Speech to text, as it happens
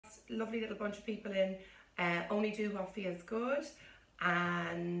lovely little bunch of people in. Only do what feels good,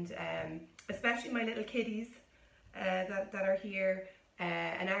 and especially my little kiddies that are here.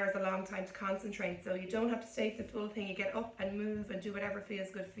 An hour is a long time to concentrate, so you don't have to stay for the full thing. You get up and move and do whatever feels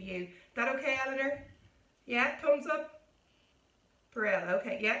good for you. That okay, Eleanor? Yeah, thumbs up. Brill.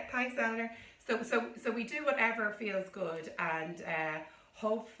 Okay, yeah, thanks, Eleanor. So we do whatever feels good, and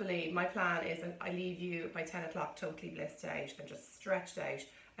hopefully my plan is that I leave you by 10 o'clock totally blissed out and just stretched out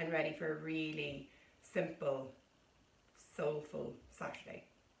and ready for a really simple, soulful Saturday.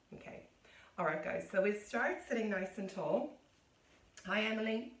 Okay. All right, guys. So we'll start sitting nice and tall. Hi,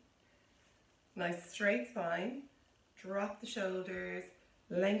 Emily. Nice straight spine. Drop the shoulders,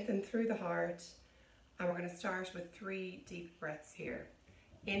 lengthen through the heart. And we're going to start with 3 deep breaths here.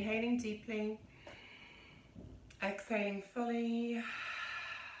 Inhaling deeply. Exhaling fully.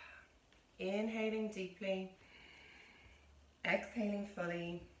 Inhaling deeply. Exhaling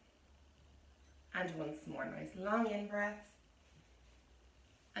fully. And once more, nice long in-breath.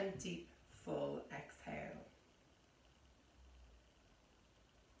 And deep, full exhale.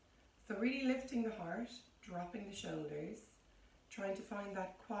 So really lifting the heart, dropping the shoulders, trying to find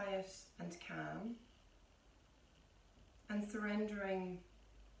that quiet and calm, and surrendering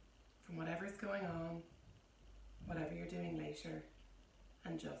from whatever's going on, whatever you're doing later,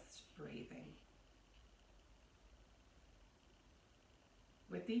 and just breathing.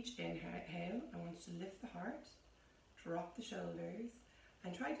 With each inhale, I want you to lift the heart, drop the shoulders,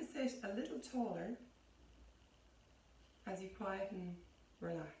 and try to sit a little taller as you quieten,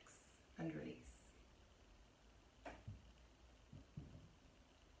 relax, and release.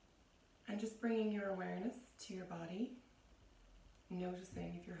 And just bringing your awareness to your body,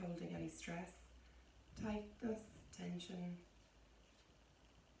 noticing if you're holding any stress, tightness, tension,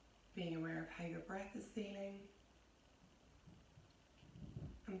 being aware of how your breath is feeling,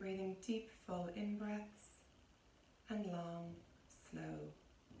 and breathing deep, full in-breaths and long, slow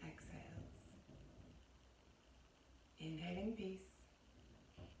exhales. Inhaling peace,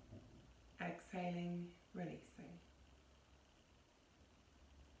 exhaling, releasing.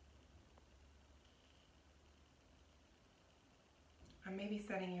 And maybe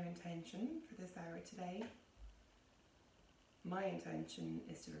setting your intention for this hour today. My intention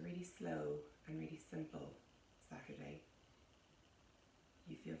is to be really slow and really simple Saturday.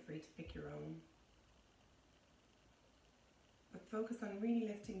 You feel free to pick your own. But focus on really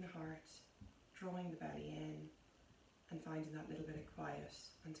lifting the heart, drawing the belly in, and finding that little bit of quiet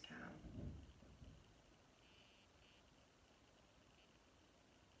and calm.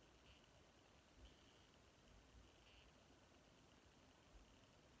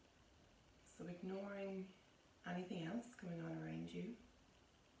 So ignoring anything else going on around you.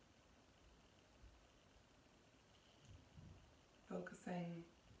 Focusing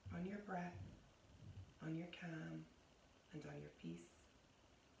on your breath, on your calm, and on your peace.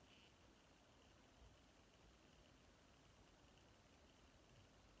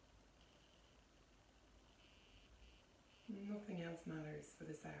 Nothing else matters for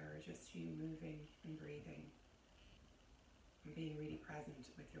this hour, just you moving and breathing and being really present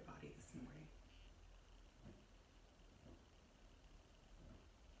with your body this morning.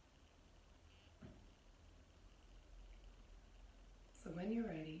 So when you're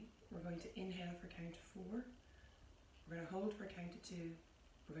ready, we're going to inhale for count of 4. We're going to hold for count of 2.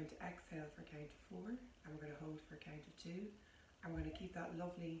 We're going to exhale for count of 4. And we're going to hold for count of 2. And we're going to keep that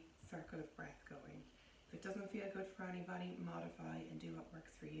lovely circle of breath going. If it doesn't feel good for anybody, modify and do what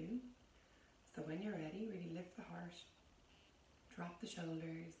works for you. So when you're ready, really lift the heart, drop the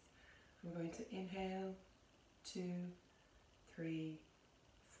shoulders. We're going to inhale, 2, 3,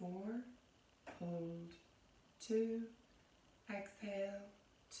 4, hold, 2, exhale,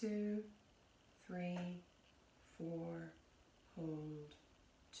 2, 3, 4, hold,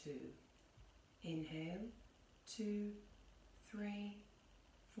 2. Inhale, 2, 3,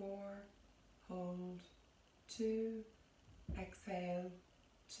 4, hold, 2, exhale,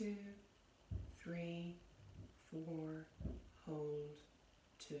 2, 3, 4, hold,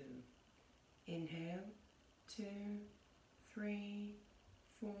 2. Inhale, 2, 3,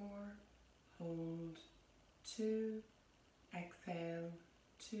 4, hold, 2, exhale,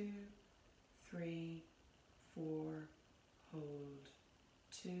 2, 3, 4, hold,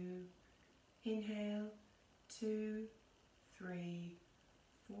 2. Inhale, 2, 3,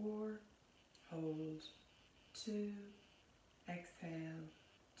 4, hold, 2, exhale,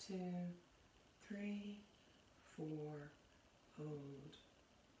 2, 3, 4, hold,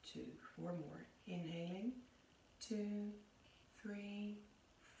 2. 4 more. Inhaling, 2, 3,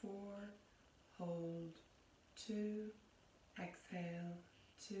 4, hold, 2, exhale,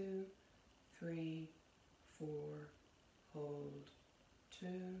 2, 3, 4, hold, 2,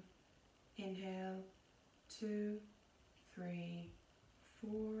 inhale, 2, 3,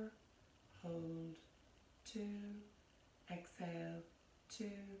 4, hold, 2, exhale, 2,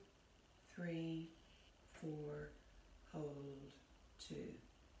 3, 4, hold, 2,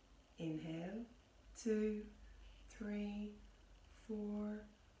 inhale, 2, 3, 4,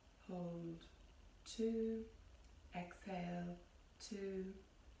 hold, 2, exhale, 2,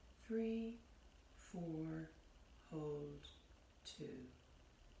 3, 4, hold, 2,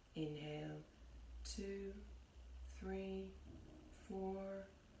 inhale, 2, 3, 4,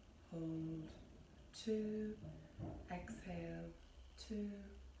 hold, 2, exhale, 2,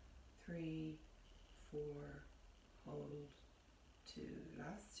 3, 4, hold, 2,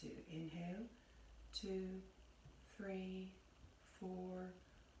 last 2, inhale, 2, 3, 4,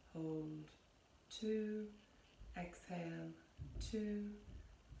 hold, 2, exhale, 2,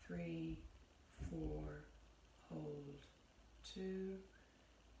 3, 4, hold, 2,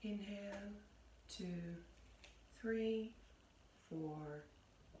 inhale, 2, 3, 4,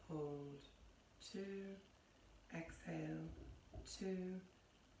 hold, 2, exhale, 2,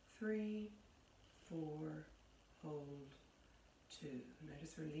 3, 4, hold, 2. Now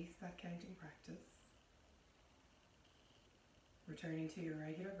just release that counting practice. Returning to your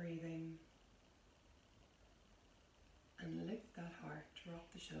regular breathing. And lift that heart,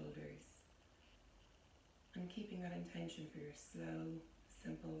 drop the shoulders. And keeping that intention for your slow,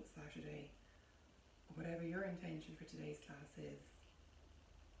 simple Saturday, or whatever your intention for today's class is,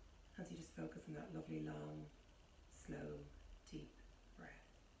 as you just focus on that lovely, long, slow, deep breath.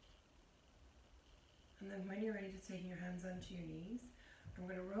 And then when you're ready, just taking your hands onto your knees, and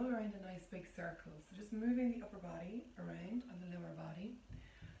we're going to roll around a nice big circle. So just moving the upper body around on the lower body.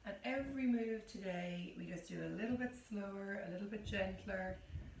 And every move today, we just do a little bit slower, a little bit gentler,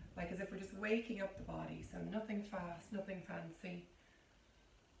 like as if we're just waking up the body. So nothing fast, nothing fancy.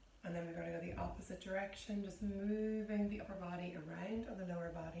 And then we're going to go the opposite direction, just moving the upper body around on the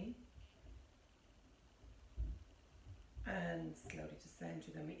lower body. And slowly to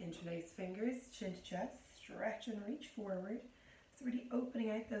center. Then we interlace fingers, chin to chest, stretch and reach forward. So really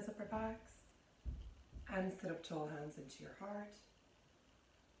opening out those upper backs. And sit up tall, hands into your heart.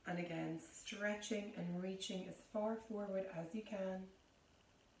 And again, stretching and reaching as far forward as you can.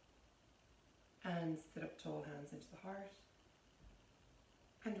 And sit up tall, hands into the heart.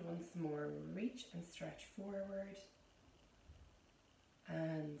 And once more, reach and stretch forward.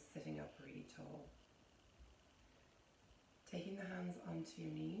 And sitting up really tall. Taking the hands onto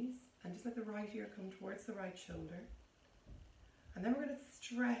your knees. And just let the right ear come towards the right shoulder. And then we're going to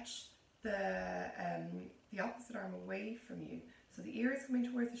stretch the opposite arm away from you. So the ear is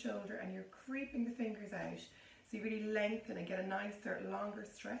coming towards the shoulder and you're creeping the fingers out. So you really lengthen and get a nicer, longer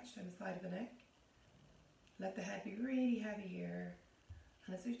stretch down the side of the neck. Let the head be really heavy here.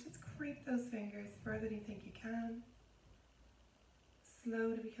 And as you just creep those fingers further than you think you can.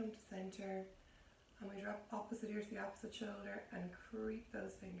 Slowly we come to center. And we drop opposite ear to the opposite shoulder and creep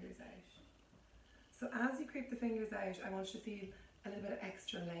those fingers out. So as you creep the fingers out, I want you to feel a little bit of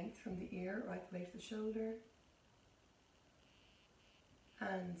extra length from the ear right the way to the shoulder.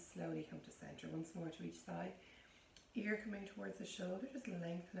 And slowly come to center. Once more to each side. Ear coming towards the shoulder, just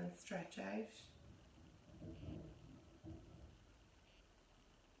lengthen and stretch out.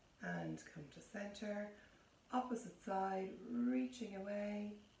 And come to center. Opposite side, reaching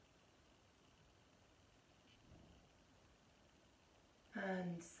away.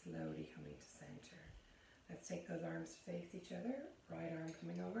 And slowly coming to center. Let's take those arms to face each other. Right arm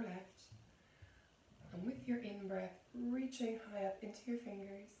coming over left. And with your in-breath, reaching high up into your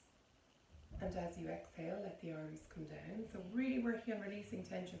fingers. And as you exhale, let the arms come down. So really working on releasing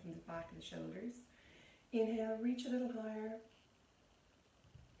tension from the back of the shoulders. Inhale, reach a little higher.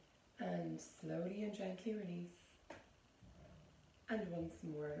 And slowly and gently release. And once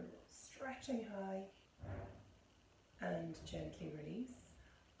more, stretching high. And gently release.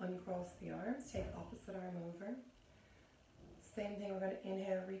 Uncross the arms, take opposite arm over. Same thing, we're going to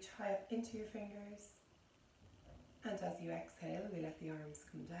inhale, reach high up into your fingers. And as you exhale, we let the arms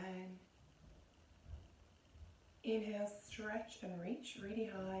come down. Inhale, stretch and reach really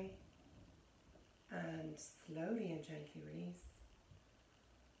high. And slowly and gently release.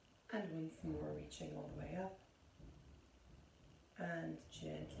 And once more, reaching all the way up. And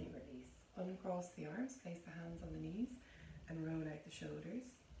gently release. Uncross the arms, place the hands on the knees, and roll out the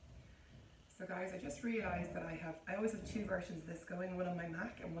shoulders. So guys, I just realised that I always have two versions of this going, one on my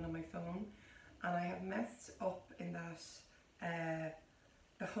Mac and one on my phone. And I have messed up in that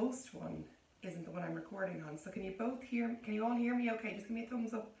the host one isn't the one I'm recording on. So can you all hear me okay? Just give me a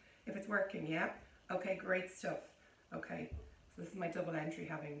thumbs up if it's working, yeah? Okay, great stuff. Okay, so this is my double entry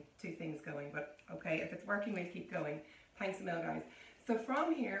having two things going, but okay, if it's working, we'll keep going. Thanks a mil, guys. So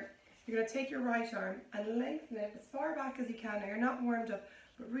from here, you're going to take your right arm and lengthen it as far back as you can. Now, you're not warmed up,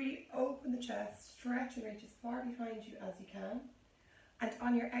 but really open the chest, stretch and reach as far behind you as you can. And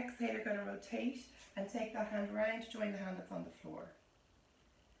on your exhale, you're going to rotate and take that hand round to join the hand that's on the floor.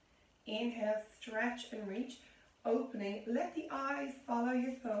 Inhale, stretch and reach, opening. Let the eyes follow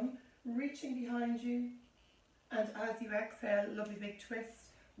your thumb, reaching behind you. And as you exhale, lovely big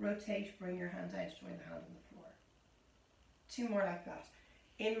twist, rotate, bring your hand out to join the hand on the floor. Two more like that.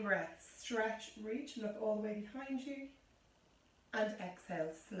 In breath, stretch, reach, look all the way behind you. And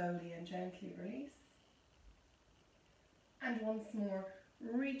exhale, slowly and gently release. And once more,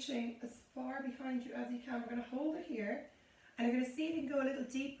 reaching as far behind you as you can. We're going to hold it here. And you're going to see if you can go a little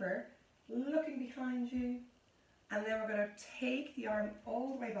deeper, looking behind you. And then we're going to take the arm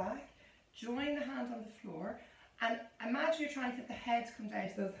all the way back, join the hand on the floor, and imagine you're trying to get the head to come down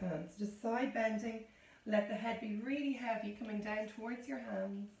to those hands. Just side bending, let the head be really heavy, coming down towards your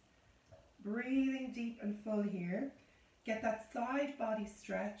hands. Breathing deep and full here. Get that side body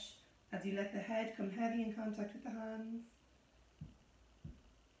stretch as you let the head come heavy in contact with the hands.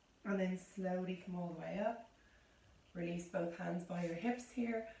 And then slowly come all the way up. Release both hands by your hips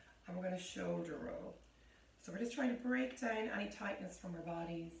here, and we're going to shoulder roll. So we're just trying to break down any tightness from our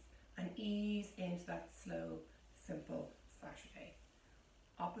bodies and ease into that slow, simple Saturday.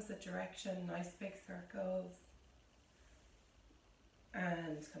 Opposite direction, nice big circles.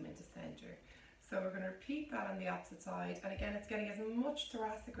 And come into center. So we're going to repeat that on the opposite side. And again, it's getting as much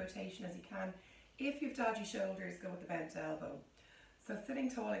thoracic rotation as you can. If you've dodgy shoulders, go with the bent elbow. So sitting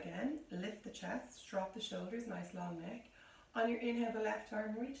tall again, lift the chest, drop the shoulders, nice long neck. On your inhale, the left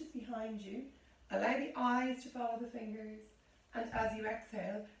arm reaches behind you. Allow the eyes to follow the fingers. And as you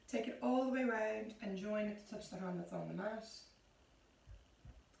exhale, take it all the way around and join it to touch the hand that's on the mat.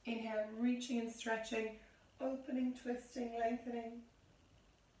 Inhale, reaching and stretching, opening, twisting, lengthening.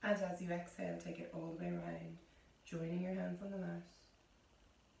 And as you exhale, take it all the way around, joining your hands on the mat.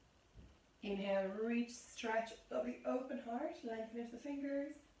 Inhale, reach, stretch, lovely open heart, lengthen into the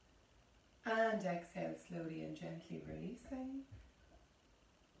fingers. And exhale, slowly and gently releasing.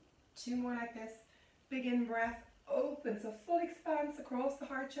 Two more like this. Big in breath, open, so full expanse across the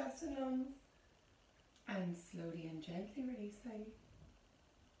heart, chest and lungs. And slowly and gently releasing.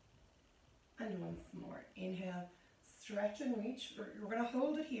 And once more, inhale, stretch and reach. We're going to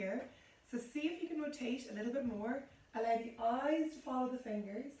hold it here. So see if you can rotate a little bit more. Allow the eyes to follow the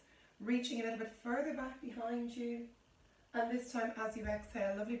fingers, reaching a little bit further back behind you. And this time as you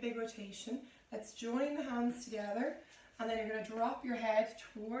exhale, lovely big rotation. Let's join the hands together. And then you're going to drop your head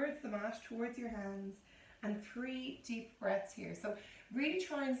towards the mat, towards your hands. And 3 deep breaths here. So really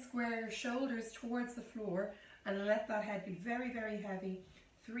try and square your shoulders towards the floor and let that head be very, very heavy.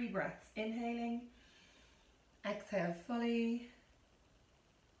 3 breaths. Inhaling. Exhale fully.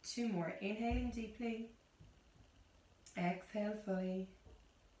 2 more. Inhaling deeply. Exhale fully.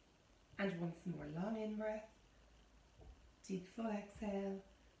 And once more. Long in breath. Deep full exhale.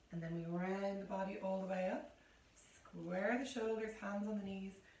 And then we round the body all the way up. Square the shoulders, hands on the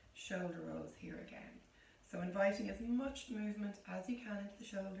knees. Shoulder rolls here again. So inviting as much movement as you can into the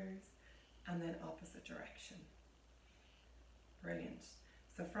shoulders. And then opposite direction. Brilliant.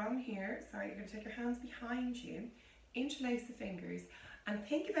 So from here, you're going to take your hands behind you, interlace the fingers, and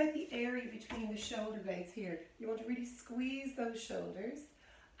think about the area between the shoulder blades here. You want to really squeeze those shoulders,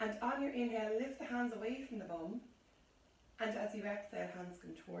 and on your inhale, lift the hands away from the bum, and as you exhale, hands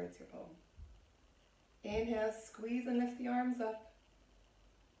come towards your bum. Inhale, squeeze and lift the arms up,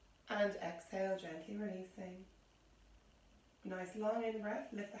 and exhale, gently releasing. Nice long in breath,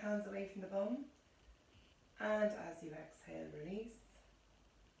 lift the hands away from the bum, and as you exhale, release.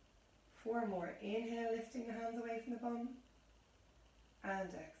 4 more. Inhale, lifting the hands away from the bum. And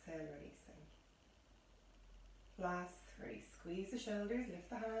exhale, releasing. Last 3. Squeeze the shoulders,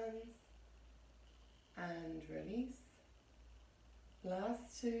 lift the hands. And release.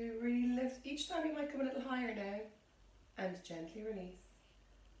 Last 2. Really lift. Each time you might come a little higher now. And gently release.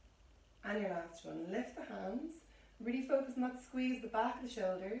 And your last one. Lift the hands. Really focus on that squeeze the back of the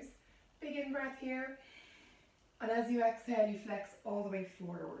shoulders. Big in breath here. And as you exhale, you flex all the way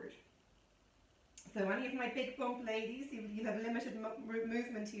forward. So any of my big bump ladies, you have limited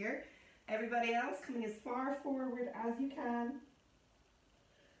movement here. Everybody else coming as far forward as you can.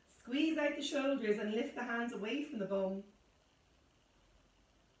 Squeeze out the shoulders and lift the hands away from the bum.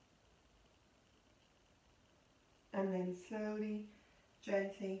 And then slowly,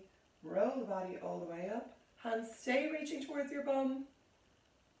 gently roll the body all the way up. Hands stay reaching towards your bum.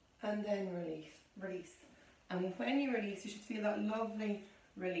 and then release. And when you release, you should feel that lovely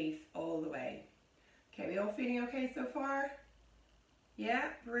relief all the way. Okay, we all feeling okay so far? Yeah,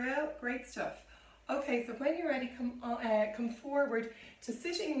 brilliant, great stuff. Okay, so when you're ready, come forward to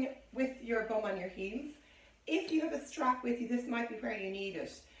sitting with your bum on your heels. If you have a strap with you, this might be where you need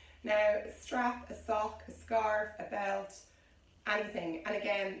it. Now, a strap, a sock, a scarf, a belt, anything. And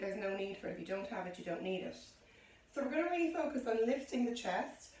again, there's no need for it. If you don't have it, you don't need it. So we're going to really focus on lifting the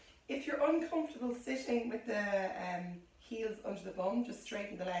chest. If you're uncomfortable sitting with the heels under the bum, just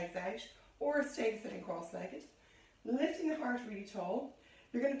straighten the legs out, or stay sitting cross-legged. Lifting the heart really tall.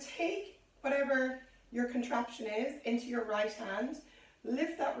 You're going to take whatever your contraption is into your right hand,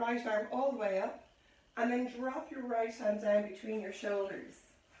 lift that right arm all the way up, and then drop your right hand down between your shoulders.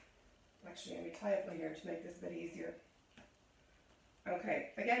 Actually, I'm going to tie up my hair to make this a bit easier. Okay,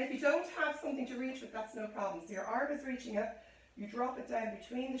 again, if you don't have something to reach with, that's no problem. So your arm is reaching up, you drop it down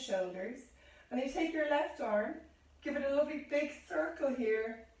between the shoulders, and then you take your left arm, give it a lovely big circle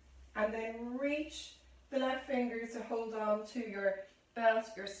here, and then reach the left fingers to hold on to your belt,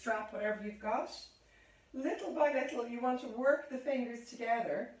 your strap, whatever you've got. Little by little, you want to work the fingers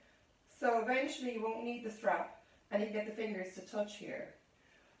together, so eventually you won't need the strap, and you can get the fingers to touch here.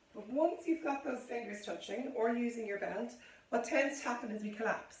 But once you've got those fingers touching, or using your belt, what tends to happen is we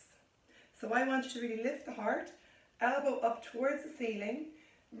collapse. So I want you to really lift the heart, elbow up towards the ceiling,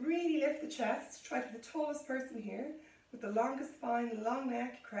 really lift the chest, try to be the tallest person here, with the longest spine, long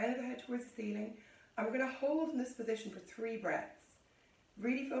neck, crown of the head towards the ceiling, and we're going to hold in this position for 3 breaths.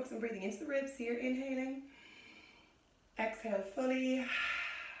 Really focus on breathing into the ribs here, inhaling, exhale fully,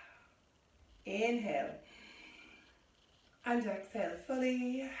 inhale, and exhale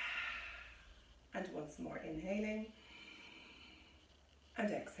fully, and once more inhaling,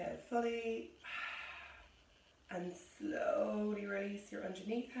 and exhale fully, and slowly release your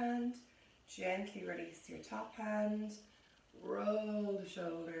underneath hand, gently release your top hand, roll the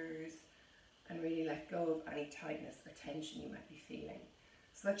shoulders, and really let go of any tightness or tension you might be feeling.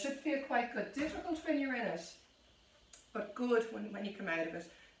 So that should feel quite good. Difficult when you're in it, but good when you come out of it.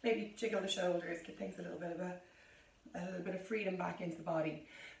 Maybe jiggle the shoulders, give things a little bit of freedom back into the body.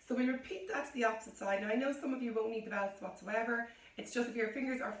 So we'll repeat that to the opposite side. Now I know some of you won't need the belts whatsoever. It's just if your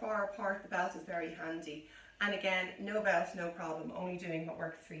fingers are far apart, the belt is very handy. And again, no belt, no problem, only doing what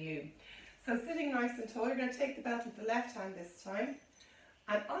works for you. So sitting nice and tall, you're going to take the belt with the left hand this time.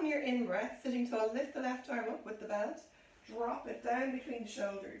 And on your in-breath, sitting tall, lift the left arm up with the belt, drop it down between the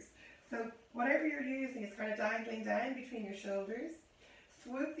shoulders. So whatever you're using is kind of dangling down between your shoulders.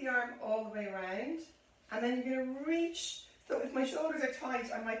 Swoop the arm all the way around, and then you're going to reach. So if my shoulders are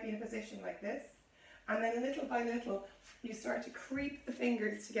tight, I might be in a position like this. And then little by little, you start to creep the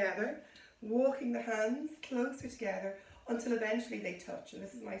fingers together, walking the hands closer together until eventually they touch. And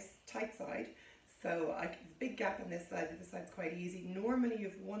this is my tight side, so there's a big gap on this side, but this side's quite easy. Normally you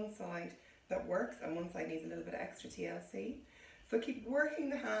have one side that works and one side needs a little bit of extra TLC. So keep working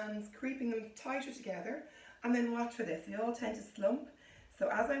the hands, creeping them tighter together, and then watch for this. They all tend to slump. So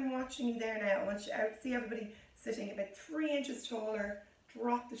as I'm watching you there now, I want you to see everybody sitting about 3 inches taller,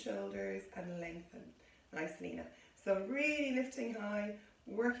 drop the shoulders and lengthen. Nice, Lena. So really lifting high,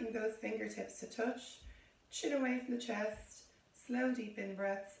 working those fingertips to touch, chin away from the chest, slow deep in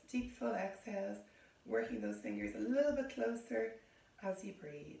breaths, deep full exhales, working those fingers a little bit closer as you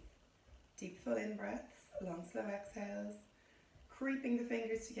breathe. Deep full in breaths, long slow exhales, creeping the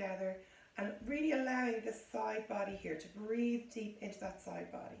fingers together and really allowing the side body here to breathe deep into that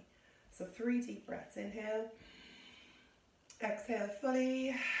side body. So 3 deep breaths. Inhale, exhale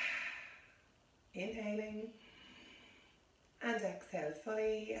fully, inhaling, and exhale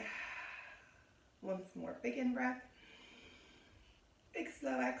fully. Once more, big in breath, big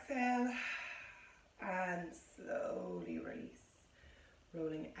slow exhale, and slowly release.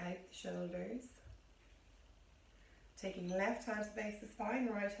 Rolling out the shoulders, taking left hand to the base of the spine,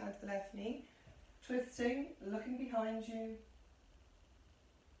 right hand to the left knee, twisting, looking behind you,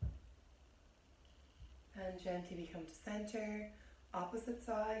 and gently we come to center, opposite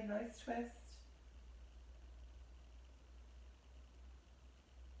side, nice twist,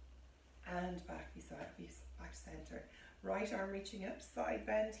 and back to center. Right arm reaching up, side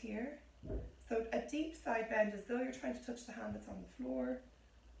bend here. So a deep side bend as though you're trying to touch the hand that's on the floor.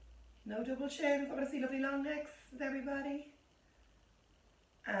 No double chins. I want to see lovely long necks with everybody.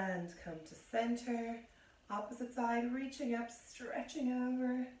 And come to center. Opposite side, reaching up, stretching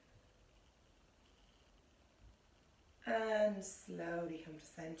over. And slowly come to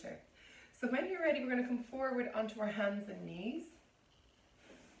center. So when you're ready, we're going to come forward onto our hands and knees.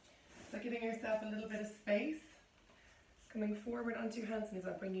 So giving yourself a little bit of space. Coming forward onto your hands, and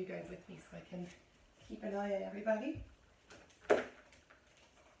I'll bring you guys with me so I can keep an eye on everybody. Oh.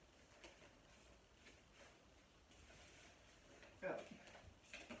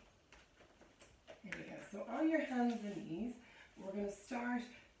 Here we go. So on your hands and knees, we're going to start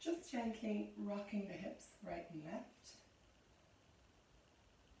just gently rocking the hips right and left.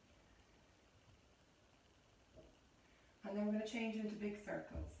 And then we're going to change into big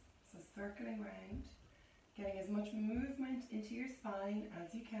circles. So circling round, getting as much movement into your spine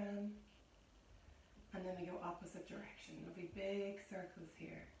as you can. And then we go opposite direction. Lovely big circles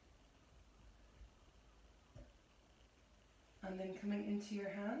here. And then coming into your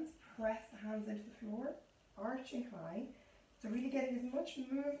hands, press the hands into the floor, arching high. So really getting as much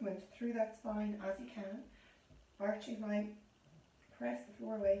movement through that spine as you can. Arching high, press the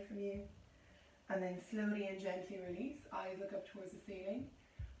floor away from you. And then slowly and gently release, eyes look up towards the ceiling.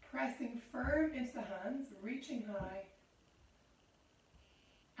 Pressing firm into the hands, reaching high.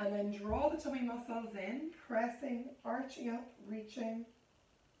 And then draw the tummy muscles in, pressing, arching up, reaching.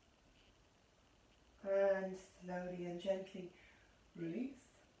 And slowly and gently release.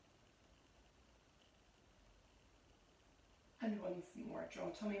 And once more, draw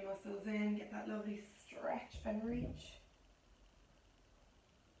tummy muscles in, get that lovely stretch and reach.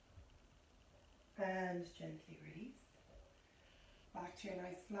 And gently release. Back to your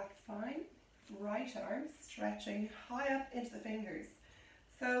nice flat spine. Right arm stretching high up into the fingers.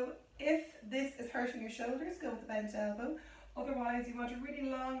 So if this is hurting your shoulders, go with the bent elbow. Otherwise, you want a really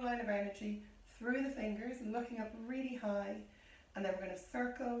long line of energy through the fingers, looking up really high. And then we're going to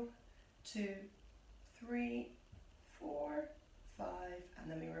circle 2, 3, 4, 5, and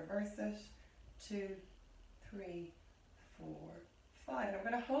then we reverse it. 2, 3, 4, 5. And I'm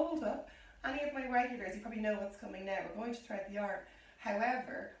going to hold up. Any of my regulars, you probably know what's coming now. We're going to thread the arm.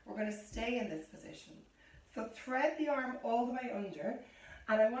 However, we're going to stay in this position. So thread the arm all the way under,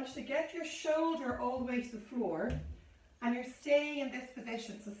 and I want you to get your shoulder all the way to the floor, and you're staying in this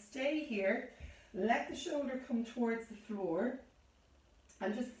position. So stay here, let the shoulder come towards the floor,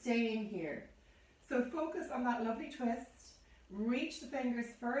 and just staying here. So focus on that lovely twist, reach the fingers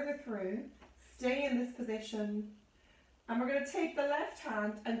further through, stay in this position, and we're going to take the left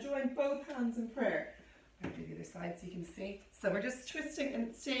hand and join both hands in prayer. I'll do the other side so you can see. So we're just twisting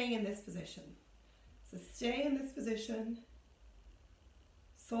and staying in this position. So stay in this position.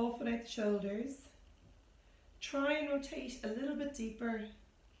 Soften out the shoulders. Try and rotate a little bit deeper.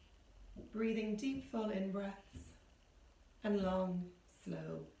 Breathing deep, full in breaths. And long,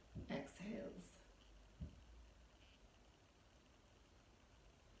 slow exhales.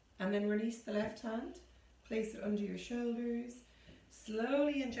 And then release the left hand. Place it under your shoulders.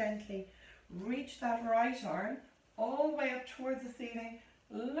 Slowly and gently reach that right arm all the way up towards the ceiling,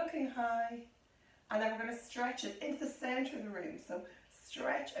 looking high. And then we're going to stretch it into the center of the room. So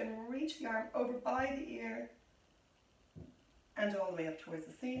stretch and reach the arm over by the ear and all the way up towards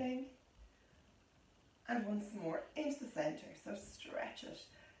the ceiling. And once more into the center. So stretch it.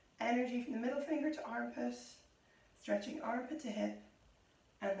 Energy from the middle finger to armpit, stretching armpit to hip,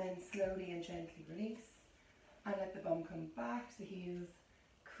 and then slowly and gently release. And let the bum come back to the heels.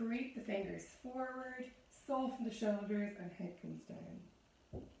 Creep the fingers forward, soften the shoulders, and head comes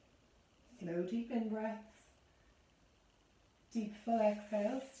down. Slow, deep in breaths. Deep, full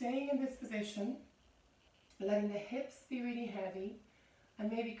exhale. Staying in this position, letting the hips be really heavy,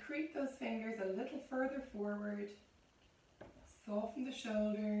 and maybe creep those fingers a little further forward. Soften the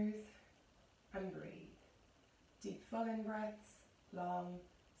shoulders, and breathe. Deep, full in breaths, long,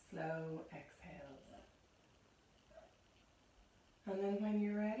 slow exhales. And then when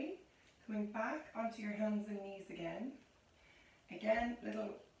you're ready, coming back onto your hands and knees again. Again, little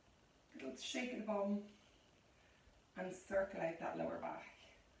shake of the bum and circle out that lower back.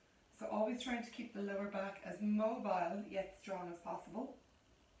 So always trying to keep the lower back as mobile yet strong as possible.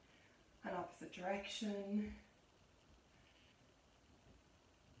 And opposite direction.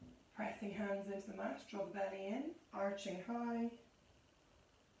 Pressing hands into the mat, draw the belly in, arching high.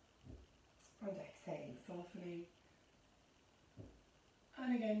 And exhaling, softening.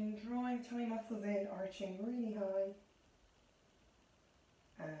 And again, drawing tummy muscles in, arching really high.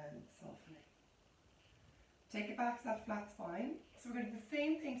 And softening. Take it back to that flat spine. So we're going to do the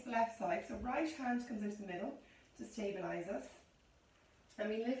same thing to the left side. So right hand comes into the middle to stabilise us. And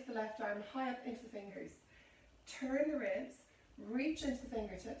we lift the left arm high up into the fingers. Turn the ribs, reach into the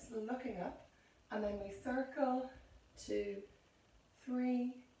fingertips, looking up. And then we circle 2,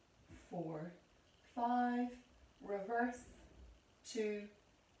 3, 4, 5, reverse, 2,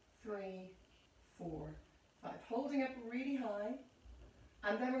 3, 4, 5. Holding up really high.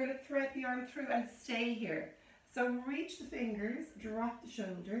 And then we're going to thread the arm through and stay here. So reach the fingers, drop the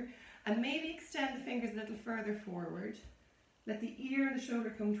shoulder, and maybe extend the fingers a little further forward. Let the ear and the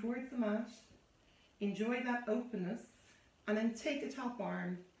shoulder come towards the mat. Enjoy that openness, and then take the top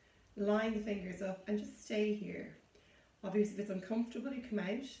arm, line the fingers up, and just stay here. Obviously, if it's uncomfortable, you come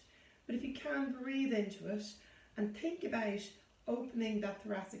out, but if you can, breathe into it and think about opening that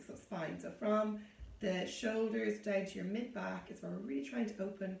thoracic spine. So from the shoulders down to your mid-back is where we're really trying to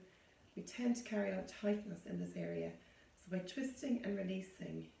open. We tend to carry a lot of tightness in this area. So by twisting and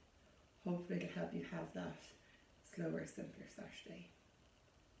releasing, hopefully it'll help you have that slower, simpler Saturday.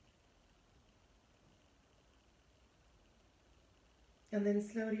 And then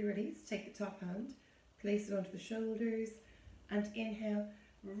slowly release, take the top hand, place it onto the shoulders, and inhale,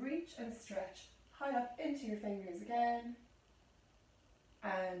 reach and stretch high up into your fingers again,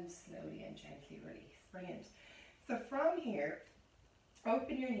 and slowly and gently release. Brilliant. So from here,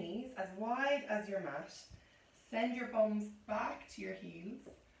 open your knees as wide as your mat, send your bums back to your heels,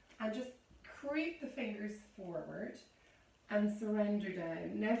 and just creep the fingers forward and surrender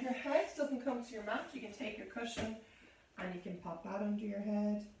down. Now if your head doesn't come to your mat, you can take your cushion and you can pop that under your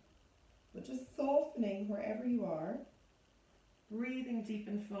head, but just softening wherever you are, breathing deep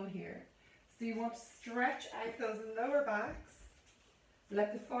and full here. So you want to stretch out those lower backs,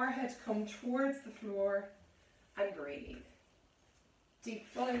 let the forehead come towards the floor, and breathe. Deep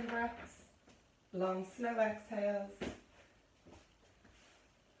full in breaths, long slow exhales.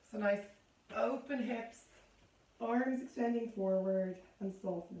 So nice open hips, arms extending forward, and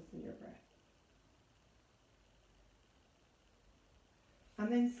softness in your breath.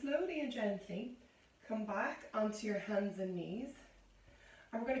 And then slowly and gently come back onto your hands and knees.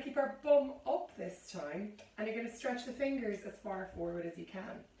 And we're going to keep our bum up this time, and you're going to stretch the fingers as far forward as you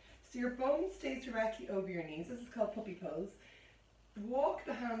can. So your bum stays directly over your knees. This is called puppy pose. Walk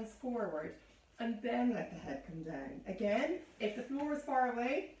the hands forward and then let the head come down. Again, if the floor is far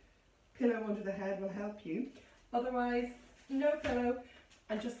away, pillow under the head will help you. Otherwise, no pillow,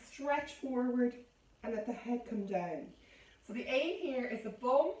 and just stretch forward and let the head come down. So the aim here is the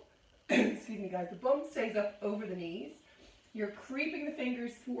bum, excuse me guys, the bum stays up over the knees. You're creeping the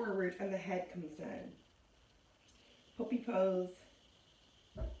fingers forward and the head comes down. Puppy pose.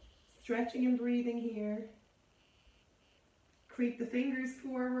 Stretching and breathing here. Creep the fingers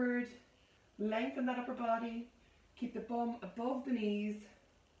forward. Lengthen that upper body. Keep the bum above the knees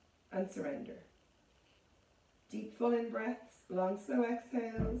and surrender. Deep full in breaths, long slow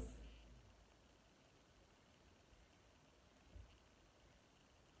exhales.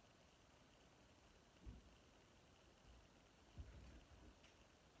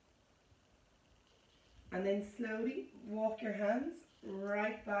 And then slowly walk your hands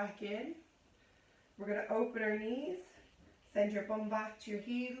right back in. We're going to open our knees, send your bum back to your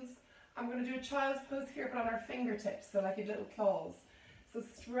heels. I'm going to do a child's pose here, but on our fingertips, so like your little claws. So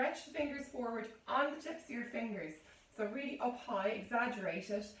stretch the fingers forward on the tips of your fingers. So really up high, exaggerate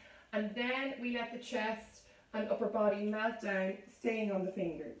it. And then we let the chest and upper body melt down, staying on the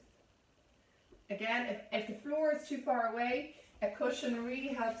fingers. Again, if the floor is too far away, a cushion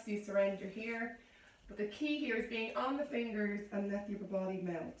really helps you surrender here. But the key here is being on the fingers and let the upper body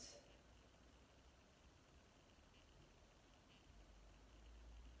melt.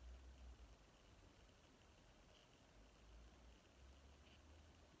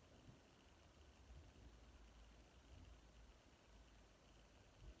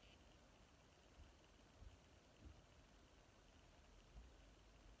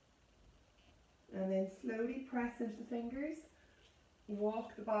 And then slowly press into the fingers.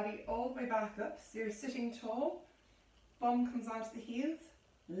 Walk the body all the way back up, so you're sitting tall, bum comes onto the heels,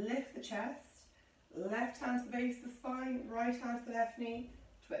 lift the chest, left hand to the base of the spine, right hand to the left knee,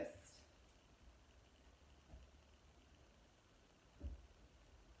 twist.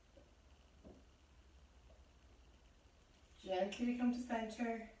 Gently come to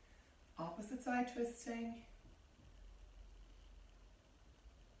center, opposite side twisting.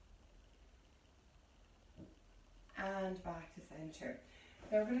 And back to center.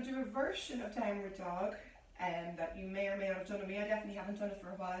 Now we're going to do a version of downward dog that you may or may not have done with me. I definitely haven't done it for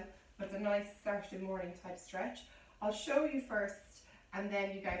a while, but it's a nice Saturday morning type stretch. I'll show you first and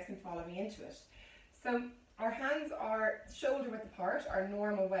then you guys can follow me into it. So our hands are shoulder width apart, our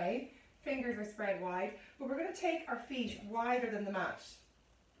normal way. Fingers are spread wide, but we're going to take our feet wider than the mat.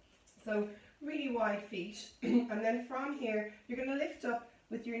 So really wide feet, and then from here you're going to lift up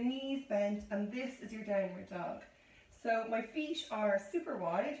with your knees bent, and this is your downward dog. So my feet are super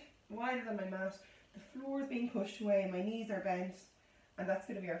wide, wider than my mat, the floor is being pushed away, my knees are bent, and that's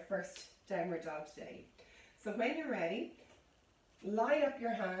going to be our first downward dog today. So when you're ready, line up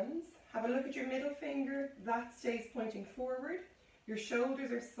your hands, Have a look at your middle finger, that stays pointing forward. Your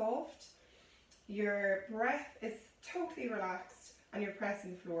shoulders are soft, your breath is totally relaxed, and you're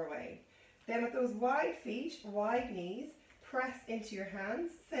pressing the floor away. Then with those wide feet, wide knees, press into your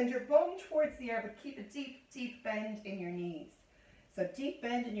hands. Send your bum towards the air, but keep a deep, deep bend in your knees. So deep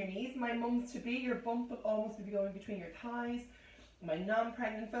bend in your knees. My mums to be, your bump will almost be going between your thighs. My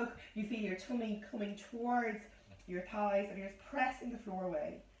non-pregnant folk, you feel your tummy coming towards your thighs and you're just pressing the floor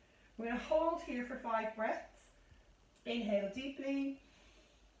away. We're going to hold here for 5 breaths. Inhale deeply.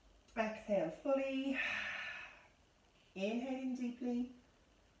 Exhale fully. Inhaling deeply.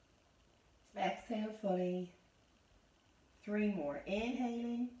 Exhale fully. 3 more.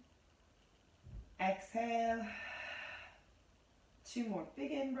 Inhaling. Exhale. 2 more.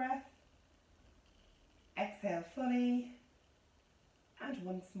 Big in breath. Exhale fully. And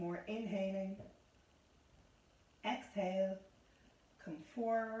once more. Inhaling. Exhale. Come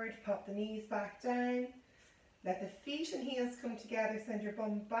forward. Pop the knees back down. Let the feet and heels come together. Send your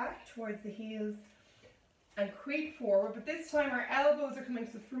bum back towards the heels. And creep forward. But this time our elbows are coming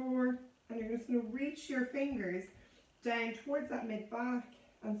to the floor. And you're just going to reach your fingers down towards that mid-back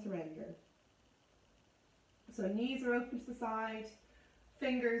and surrender. So knees are open to the side,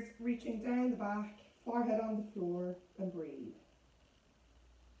 fingers reaching down the back, forehead on the floor, and breathe.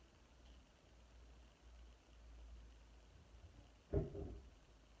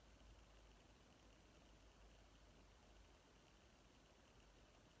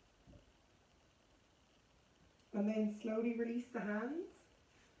 And then slowly release the hands.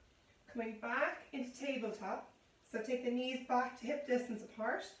 Coming back into tabletop. So take the knees back to hip distance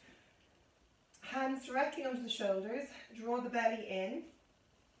apart. Hands directly under the shoulders. Draw the belly in.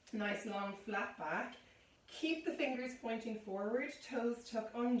 Nice long flat back. Keep the fingers pointing forward. Toes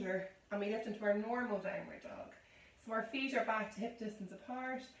tuck under. And we lift into our normal downward dog. So our feet are back to hip distance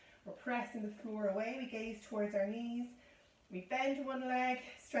apart. We're pressing the floor away. We gaze towards our knees. We bend one leg.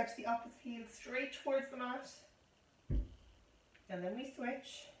 Stretch the opposite heel straight towards the mat. And then we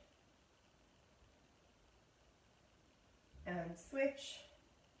switch. And switch.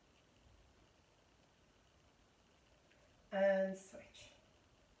 And switch.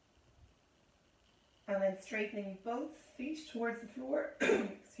 And then straightening both feet towards the floor.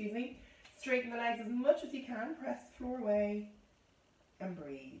 Excuse me. Straighten the legs as much as you can. Press the floor away. And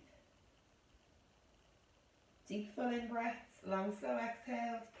breathe. Deep full in breaths. Long slow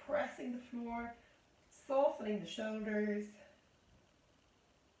exhales. Pressing the floor. Softening the shoulders.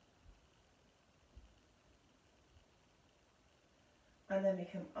 And then we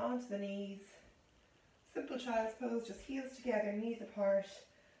come onto the knees. Simple child's pose, just heels together, knees apart.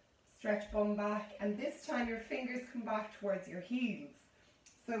 Stretch bum back. And this time your fingers come back towards your heels.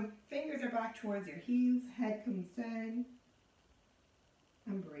 So fingers are back towards your heels, head comes down.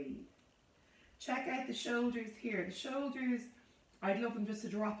 And breathe. Check out the shoulders here. The shoulders, I'd love them just to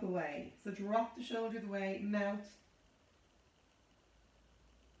drop away. So drop the shoulders away, melt.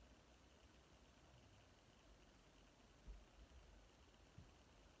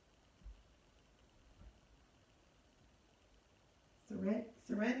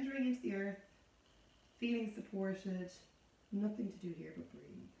 Surrendering into the earth, feeling supported, nothing to do here but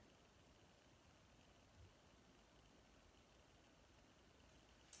breathe.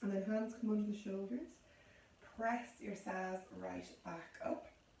 And then hands come under the shoulders, press your sas right back up.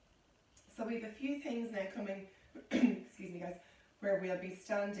 So we have a few things now coming, excuse me guys, where we'll be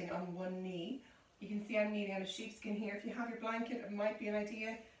standing on one knee. You can see I'm kneeling on a sheepskin here. If you have your blanket, it might be an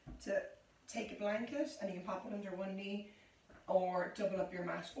idea to take a blanket and you can pop it under one knee, or double up your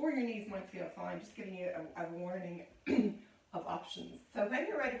mat, or your knees might feel fine, just giving you a warning of options. So when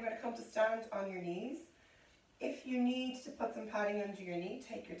you're ready, we're going to come to stand on your knees. If you need to put some padding under your knee,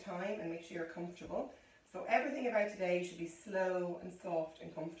 take your time and make sure you're comfortable. So everything about today should be slow and soft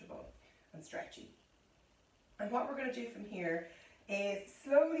and comfortable and stretchy. And what we're going to do from here is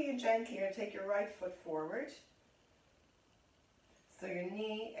slowly and gently you're going to take your right foot forward. So your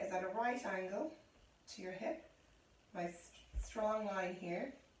knee is at a right angle to your hip. Nice strong line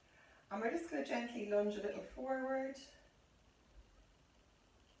here, and we're just going to gently lunge a little forward,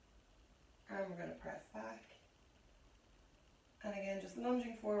 and we're going to press back, and again just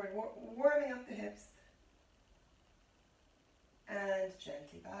lunging forward, warming up the hips, and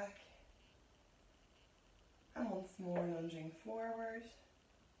gently back, and once more lunging forward,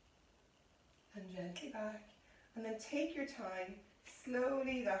 and gently back, and then take your time,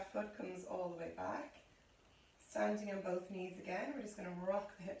 slowly that foot comes all the way back. Standing on both knees again, we're just going to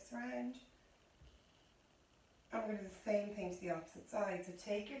rock the hips around. And we're going to do the same thing to the opposite side. So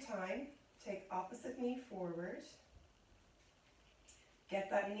take your time, take opposite knee forward. Get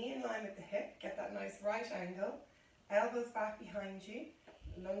that knee in line with the hip, get that nice right angle, elbows back behind you,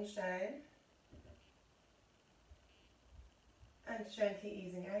 lunge down, and gently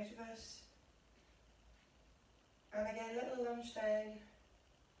easing out of it. And again, little lunge down,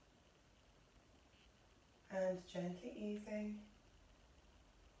 and gently easing.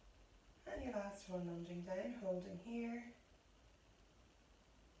 And your last one, lunging down, holding here,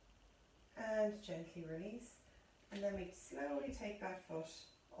 and gently release. And then we slowly take that foot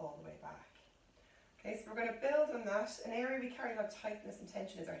all the way back. Okay, so we're going to build on that. An area we carry a lot of tightness and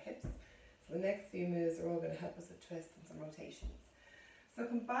tension is our hips. So the next few moves are all going to help us with twists and some rotations. So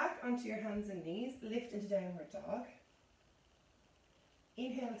come back onto your hands and knees, lift into downward dog.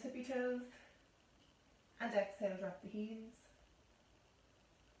 Inhale, tippy toes, and exhale, drop the heels.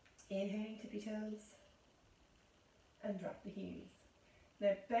 Inhaling, tippy toes, and drop the heels.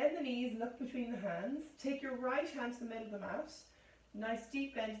 Now bend the knees, look between the hands, take your right hand to the middle of the mat, nice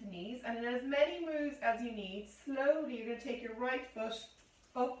deep bend to the knees, and in as many moves as you need, slowly you're going to take your right foot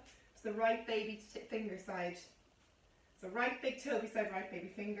up to the right baby finger side. So right big toe beside right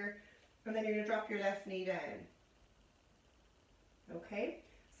baby finger, and then you're going to drop your left knee down. Okay,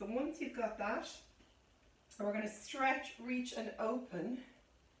 so once you've got that, we're going to stretch, reach and open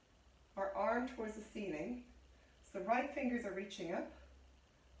our arm towards the ceiling. So the right fingers are reaching up.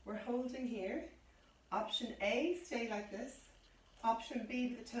 We're holding here. Option A, stay like this. Option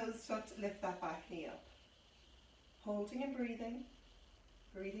B, with the toes tucked, lift that back knee up. Holding and breathing.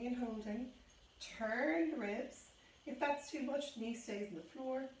 Breathing and holding. Turn the ribs. If that's too much, knee stays on the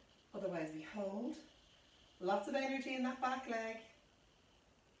floor. Otherwise we hold. Lots of energy in that back leg.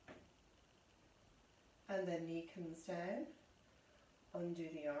 And then knee comes down. Undo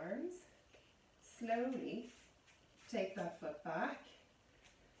the arms. Slowly take that foot back.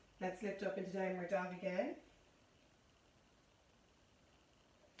 Let's lift up into downward dog again.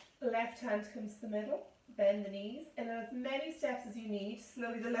 Left hand comes to the middle, bend the knees, and as many steps as you need,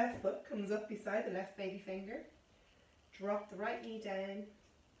 slowly the left foot comes up beside the left baby finger. Drop the right knee down,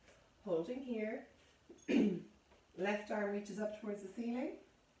 holding here. Left arm reaches up towards the ceiling.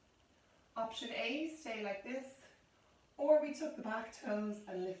 Option A, stay like this, or we tuck the back toes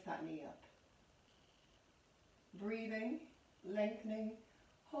and lift that knee up. Breathing, lengthening,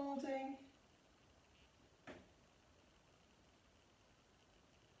 holding.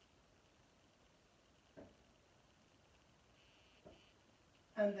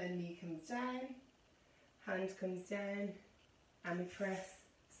 And then knee comes down, hand comes down, and we press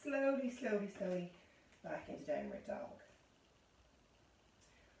slowly, slowly, slowly back into downward dog.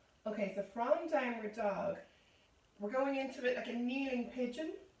 Okay, so from downward dog, we're going into it like a kneeling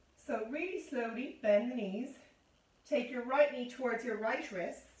pigeon. So really slowly bend the knees, take your right knee towards your right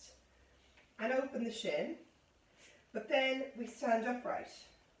wrist and open the shin, but then we stand upright.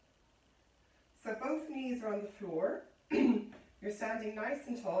 So both knees are on the floor. You're standing nice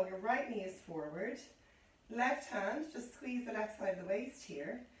and tall, your right knee is forward. Left hand, just squeeze the left side of the waist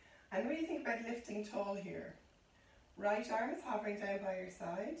here, and really think about lifting tall here. Right arm is hovering down by your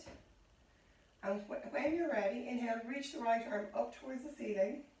side. And when you're ready, inhale, reach the right arm up towards the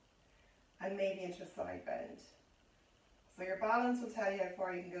ceiling and maybe into a side bend. So your balance will tell you how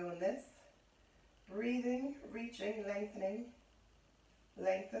far you can go in this. Breathing, reaching, lengthening.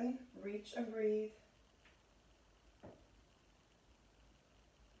 Lengthen, reach and breathe.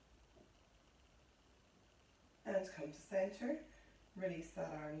 And come to center. Release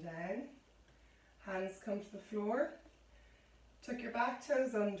that arm down. Hands come to the floor. Tuck your back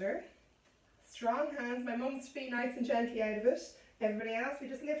toes under. Strong hands. My mum's feet nice and gently out of it. Everybody else, we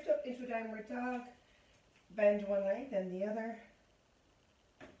just lift up into a downward dog. Bend one leg, then the other.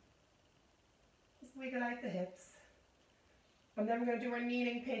 Just wiggle out the hips. And then we're going to do our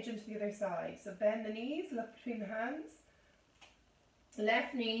kneeling pigeon to the other side. So bend the knees, look between the hands.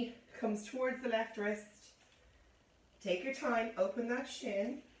 Left knee comes towards the left wrist. Take your time, open that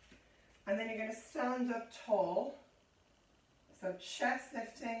shin. And then you're going to stand up tall. So chest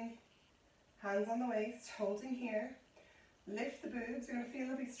lifting, hands on the waist, holding here. Lift the boobs. You're going to feel a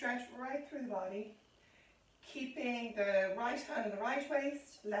lovely stretch right through the body. Keeping the right hand on the right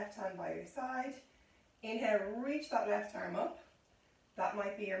waist, left hand by your side. Inhale, reach that left arm up. That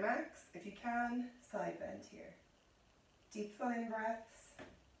might be your max. If you can, side bend here. Deep full in breaths.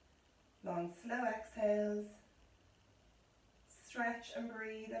 Long, slow exhales. Stretch and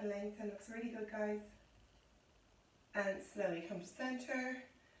breathe and lengthen. Looks really good, guys. And slowly come to center.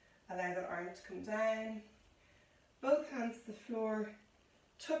 Allow the arm to come down. Both hands to the floor.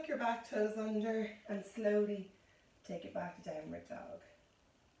 Tuck your back toes under and slowly take it back to downward dog.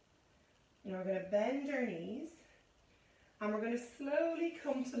 Now we're going to bend our knees And we're going to slowly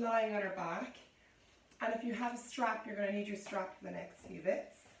come to lying on our back. And if you have a strap, you're going to need your strap for the next few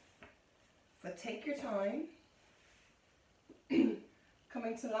bits. So take your time.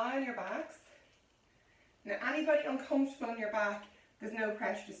 Coming to lie on your backs. Now anybody uncomfortable on your back, there's no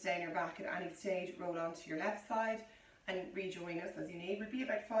pressure to stay on your back at any stage. Roll onto your left side and rejoin us as you need. We'll be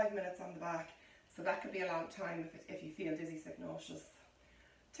about 5 minutes on the back, so that could be a long time if you feel dizzy, sick, nauseous.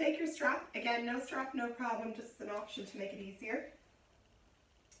 Take your strap. Again, no strap, no problem, just an option to make it easier.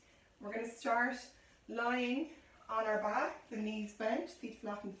 We're going to start lying on our back, the knees bent, feet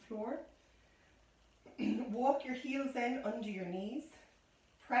flat on the floor. Walk your heels in under your knees.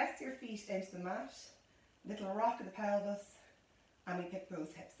 Press your feet into the mat. Little rock of the pelvis, and we pick those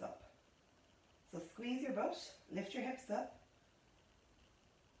hips up. So squeeze your butt, lift your hips up,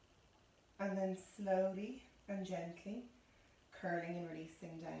 and then slowly and gently curling and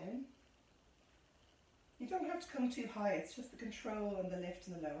releasing down. You don't have to come too high, it's just the control and the lift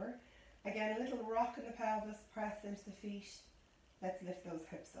and the lower. Again, a little rock in the pelvis, press into the feet. Let's lift those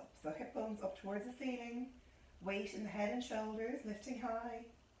hips up. So hip bones up towards the ceiling, weight in the head and shoulders, lifting high.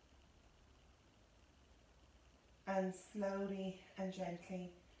 And slowly and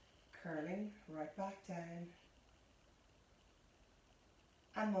gently curling right back down.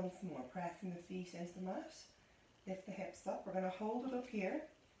 And once more, pressing the feet into the mat. Lift the hips up. We're going to hold it up here.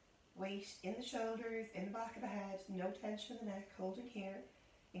 Weight in the shoulders, in the back of the head, no tension in the neck, holding here.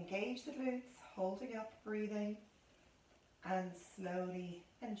 Engage the glutes, holding up, breathing, and slowly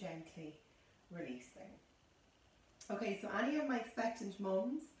and gently releasing. Okay, so any of my expectant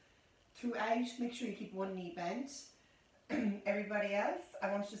mums, throughout, make sure you keep one knee bent. Everybody else,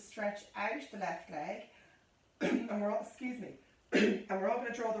 I want you to stretch out the left leg, and we're all, and we're all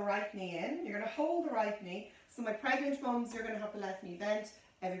going to draw the right knee in. You're going to hold the right knee. So my pregnant mums, you're going to have the left knee bent.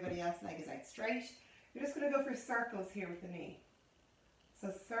 Everybody else, leg is out straight. You're just going to go for circles here with the knee.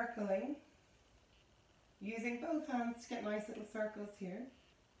 So circling, using both hands to get nice little circles here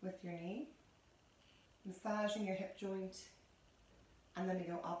with your knee. Massaging your hip joint. And then we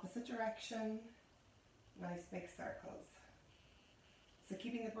go opposite direction. Nice big circles. So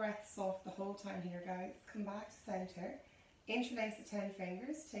keeping the breath soft the whole time here, guys. Come back to center. Interlace the 10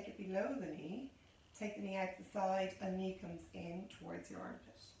 fingers. Take it below the knee. Take the knee out the side and knee comes in towards your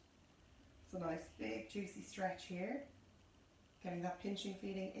armpit. So nice big juicy stretch here. Getting that pinching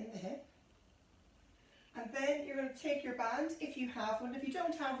feeling in the hip. And then you're going to take your band if you have one. If you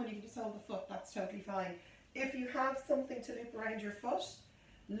don't have one, you can just hold the foot. That's totally fine. If you have something to loop around your foot,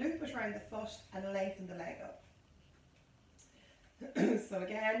 loop it around the foot and lengthen the leg up. So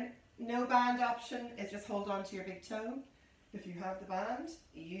again, no band option, is just hold on to your big toe. If you have the band,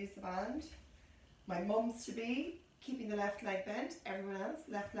 use the band. My mums to be, keeping the left leg bent. Everyone else,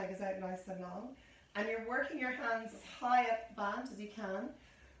 left leg is out nice and long. And you're working your hands as high up the band as you can,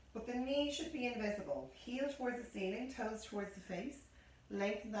 but the knee should be invisible. Heel towards the ceiling, toes towards the face.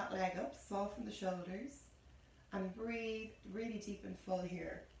 Lengthen that leg up, soften the shoulders, and breathe really deep and full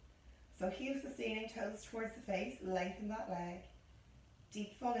here. So heel to the ceiling, toes towards the face, lengthen that leg.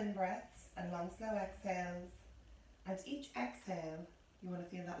 Deep full in breaths and long slow exhales. And each exhale, you want to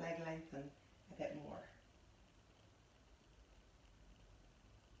feel that leg lengthen a bit more.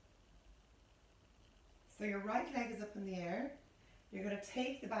 So your right leg is up in the air. You're going to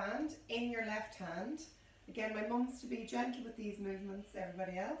take the band in your left hand. Again, my mums to be gentle with these movements,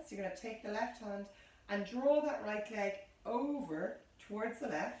 everybody else. You're going to take the left hand and draw that right leg over towards the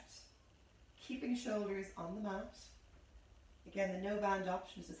left, keeping shoulders on the mat. Again, the no band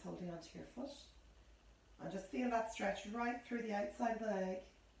option is just holding onto your foot. And just feel that stretch right through the outside of the leg.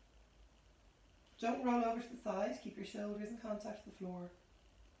 Don't roll over to the side, keep your shoulders in contact with the floor.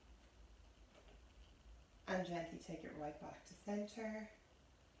 And gently take it right back to center.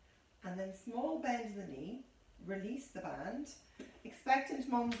 And then small bend in the knee, release the band. Expectant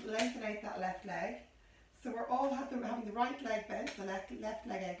mums, lengthen out that left leg. So we're all having the right leg bent, the left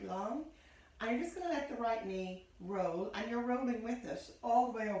leg long. And you're just going to let the right knee roll, and you're rolling with it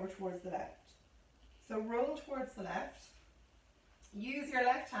all the way over towards the left. So roll towards the left. Use your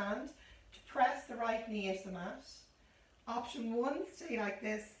left hand to press the right knee into the mat. Option 1, stay like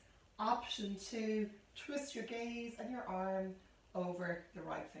this. Option 2, twist your gaze and your arm over the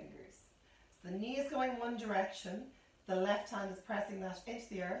right fingers. So the knee is going one direction, the left hand is pressing that into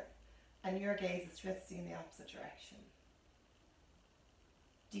the earth, and your gaze is twisting in the opposite direction.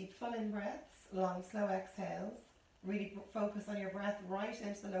 Deep full in breaths, long slow exhales. Really focus on your breath right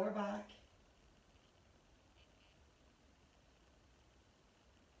into the lower back.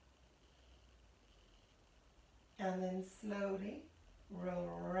 And then slowly roll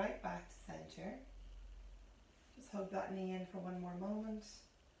right back to center. Just hug that knee in for one more moment.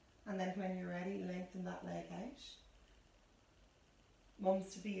 And then when you're ready, lengthen that leg out.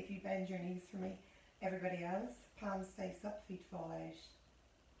 Mums to be, if you bend your knees for me. Everybody else, palms face up, feet fall out.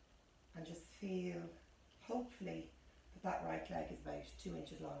 And just feel, hopefully, that right leg is about 2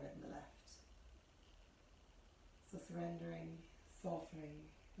 inches longer than the left. So surrendering, softening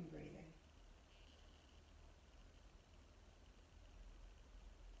and breathing.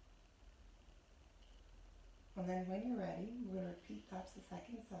 And then when you're ready, we're going to repeat that to the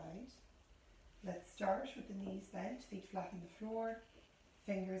second side. Let's start with the knees bent, feet flat on the floor,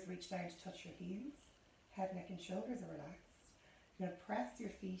 fingers reach down to touch your heels, head, neck and shoulders are relaxed. You're going to press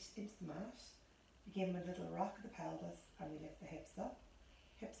your feet into the mat, begin with a little rock of the pelvis, and we lift the hips up,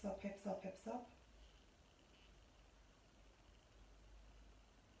 hips up, hips up, hips up.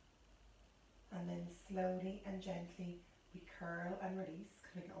 And then slowly and gently we curl and release,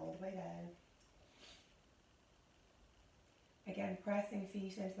 coming all the way down. Again, pressing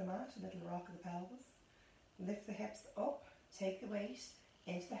feet into the mat, a little rock of the pelvis. Lift the hips up, take the weight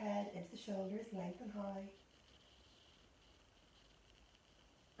into the head, into the shoulders, lengthen high.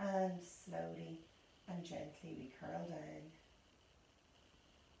 And slowly and gently we curl down.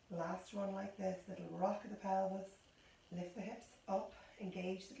 Last one like this, little rock of the pelvis. Lift the hips up,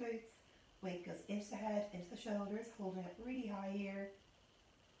 engage the glutes. Weight goes into the head, into the shoulders, holding it really high here.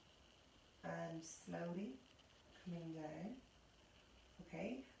 And slowly coming down.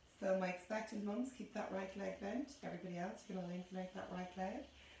 Okay, so my expectant mums, keep that right leg bent. Everybody else, you're going to lengthen out that right leg.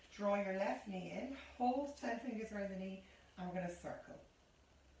 Draw your left knee in, hold 10 fingers around the knee, and we're going to circle.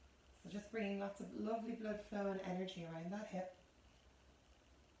 So just bringing lots of lovely blood flow and energy around that hip.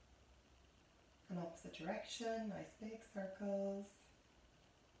 And opposite direction, nice big circles.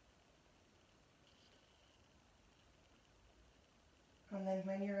 And then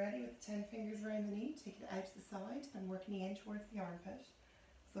when you're ready with the 10 fingers around the knee, take it out to the side and work knee in towards the armpit.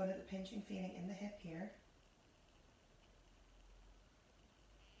 So a little pinching feeling in the hip here.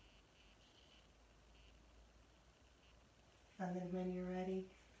 And then when you're ready,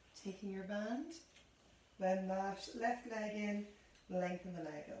 taking your band, bend that left leg in, lengthen the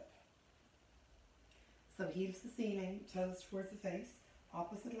leg up. So heels to the ceiling, toes towards the face.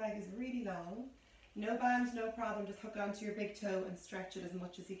 Opposite leg is really long. No band, no problem, just hook onto your big toe and stretch it as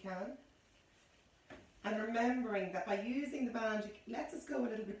much as you can. And remembering that by using the band, it lets us go a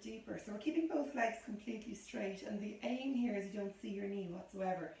little bit deeper. So we're keeping both legs completely straight, and the aim here is you don't see your knee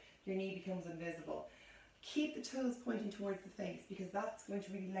whatsoever. Your knee becomes invisible. Keep the toes pointing towards the face, because that's going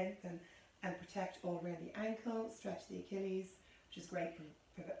to really lengthen and protect all around the ankle, stretch the Achilles, which is great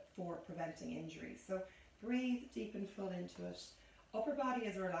for preventing injuries. So breathe deep and full into it. Upper body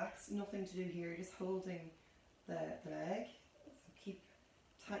is relaxed, nothing to do here, just holding the leg. So keep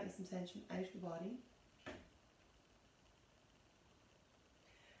tightness and tension out of the body.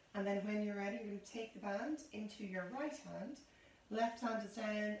 And then when you're ready, you're going to take the band into your right hand. Left hand is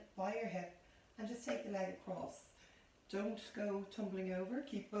down by your hip, and just take the leg across. Don't go tumbling over.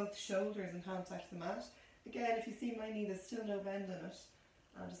 Keep both shoulders in contact with the mat. Again, if you see my knee, there's still no bend in it.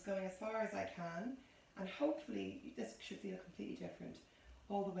 I'm just going as far as I can. And hopefully this should feel completely different,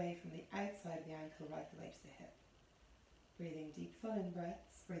 all the way from the outside of the ankle right the way to the hip. Breathing deep full in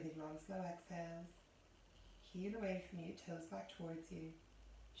breaths, breathing long slow exhales. Heel away from you, toes back towards you,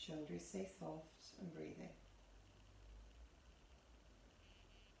 shoulders stay soft, and breathing.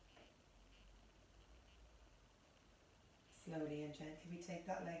 Slowly and gently we take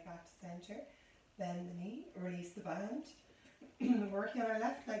that leg back to centre, bend the knee, release the band. Working on our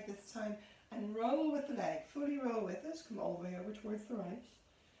left leg this time, and roll with the leg, fully roll with it, come all the way over towards the right.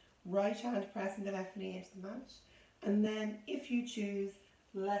 Right hand pressing the left knee into the mat, and then if you choose,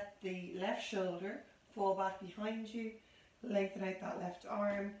 let the left shoulder fall back behind you, lengthen out that left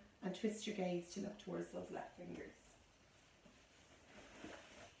arm, and twist your gaze to look towards those left fingers.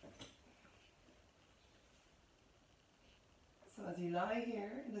 So as you lie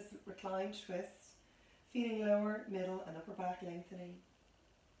here in this reclined twist, feeling lower, middle and upper back lengthening,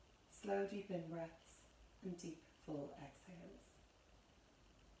 slow deep in breaths and deep full exhales.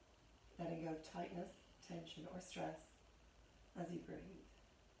 Letting go of tightness, tension or stress as you breathe.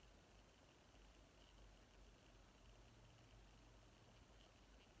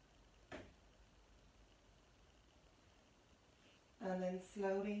 And then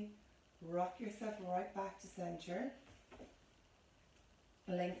slowly rock yourself right back to centre.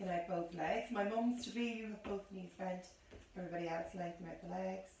 Lengthen out both legs. My mums to be, you have both knees bent. Everybody else lengthen out the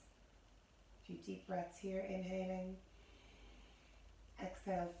legs. A few deep breaths here, inhaling.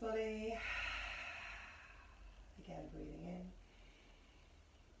 Exhale fully. Again, breathing in.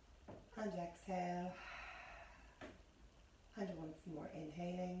 And exhale. And once more,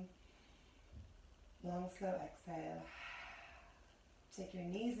 inhaling. Long, slow exhale. Take your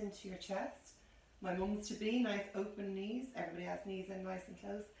knees into your chest. My mums to be, nice open knees. Everybody has knees in nice and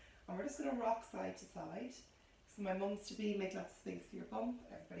close. And we're just going to rock side to side. So my mums to be, make lots of space for your bump.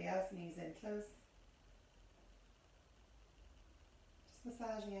 Everybody else, knees in close. Just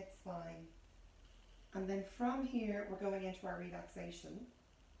massaging out the spine. And then from here, we're going into our relaxation.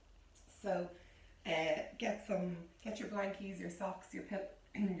 So get your blankies, your socks, your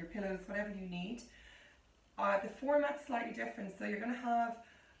pillows, whatever you need. The format's slightly different, so you're going to have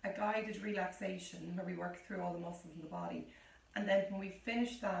a guided relaxation where we work through all the muscles in the body. And then when we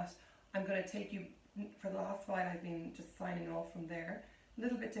finish that, I'm going to take you, for the last while I've been just signing off from there. A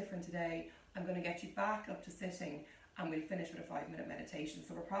little bit different today. I'm going to get you back up to sitting and we'll finish with a 5-minute meditation.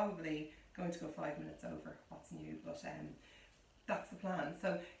 So we're probably going to go 5 minutes over what's new, but that's the plan.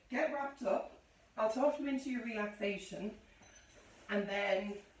 So get wrapped up. I'll talk you into your relaxation and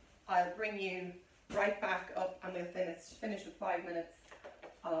then I'll bring you right back up and we'll finish with 5 minutes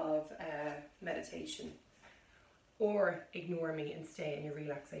of meditation. Or ignore me and stay in your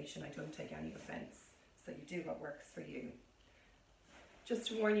relaxation. I don't take any offence. So you do what works for you. Just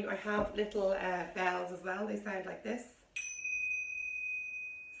to warn you, I have little bells as well. They sound like this.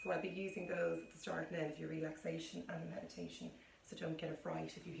 So I'll be using those at the start and end of your relaxation and meditation. So don't get a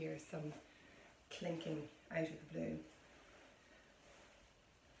fright if you hear some clinking out of the blue.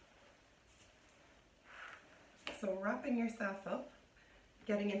 So wrapping yourself up,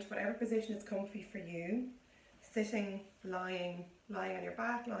 getting into whatever position is comfy for you. Sitting, lying on your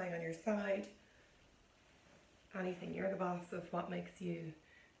back, lying on your side. Anything, you're the boss of what makes you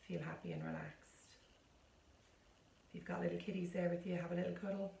feel happy and relaxed. If you've got little kitties there with you, have a little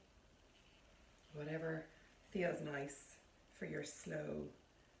cuddle. Whatever feels nice for your slow,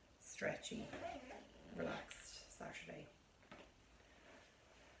 stretchy, relaxed Saturday.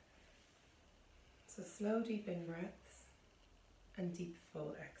 So slow, deep in-breaths and deep,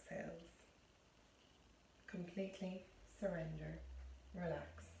 full exhales. Completely surrender,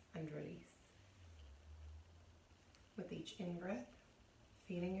 relax and release. With each in-breath,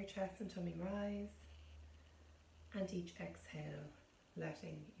 feeling your chest and tummy rise, and each exhale,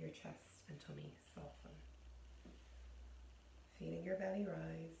 letting your chest and tummy soften. Feeling your belly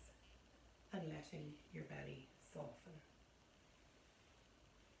rise and letting your belly soften.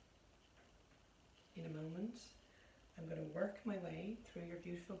 In a moment, I'm going to work my way through your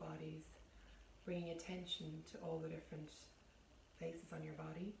beautiful bodies, bringing attention to all the different places on your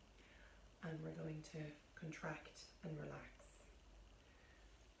body, and we're going to contract and relax.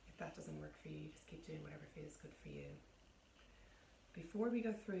 If that doesn't work for you, just keep doing whatever feels good for you. Before we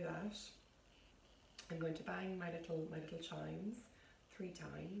go through that, I'm going to bang my little chimes 3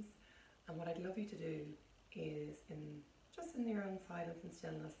 times, and what I'd love you to do is, just in your own silence and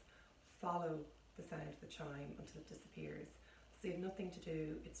stillness, follow the sound of the chime until it disappears. So you have nothing to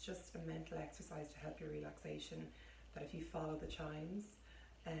do, it's just a mental exercise to help your relaxation, that if you follow the chimes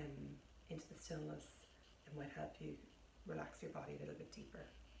into the stillness, it might help you relax your body a little bit deeper.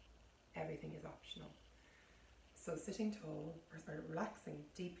 Everything is optional. So sitting tall, or relaxing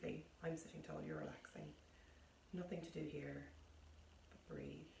deeply, I'm sitting tall, you're relaxing. Nothing to do here, but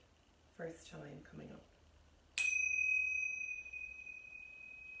breathe. First chime coming up.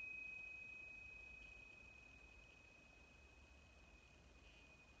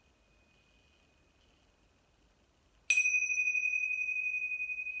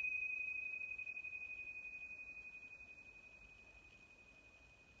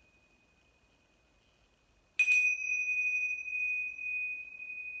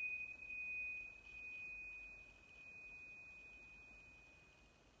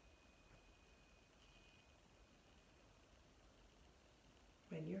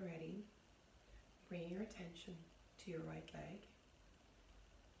 When you're ready, bring your attention to your right leg.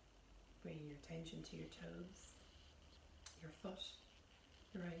 Bring your attention to your toes, your foot,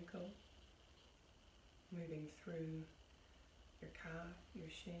 your ankle, moving through your calf, your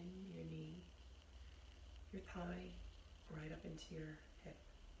shin, your knee, your thigh, right up into your hip.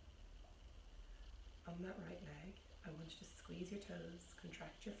 On that right leg, I want you to squeeze your toes,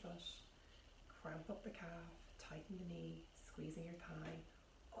 contract your foot, cramp up the calf, tighten the knee, squeezing your thigh,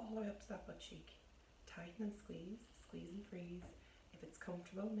 all the way up to that butt cheek. Tighten and squeeze, squeeze and freeze. If it's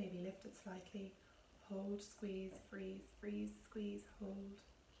comfortable, maybe lift it slightly. Hold, squeeze, freeze, freeze, squeeze, hold.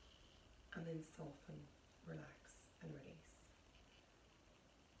 And then soften, relax and release.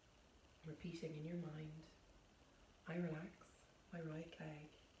 Repeating in your mind, I relax my right leg.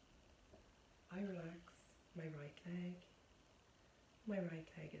 I relax my right leg. My right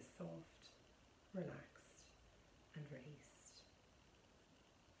leg is soft, relaxed and released.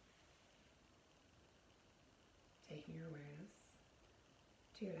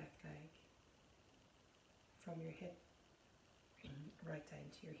 to your left leg, from your hip right down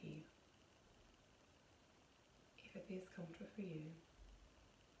to your heel. If it feels comfortable for you,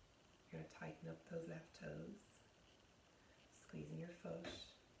 you're going to tighten up those left toes, squeezing your foot,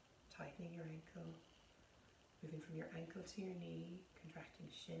 tightening your ankle, moving from your ankle to your knee, contracting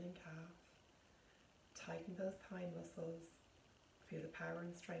shin and calf. Tighten those thigh muscles, feel the power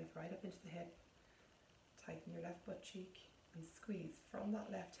and strength right up into the hip. Tighten your left butt cheek and squeeze from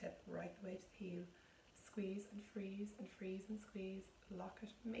that left hip right the way to the heel. Squeeze and freeze and freeze and squeeze. Lock it,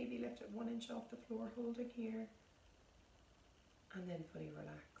 maybe lift it 1 inch off the floor, holding here, and then fully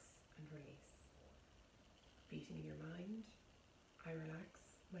relax and release. Beating in your mind, I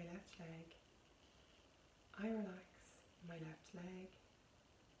relax my left leg. I relax my left leg.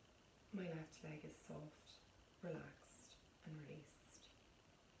 My left leg is soft, relaxed and released.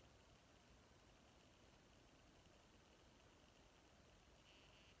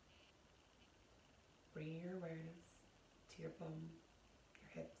 Bring your awareness to your bum,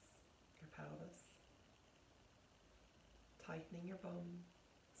 your hips, your pelvis. Tightening your bum,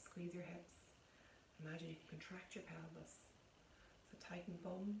 squeeze your hips. Imagine you can contract your pelvis. So tighten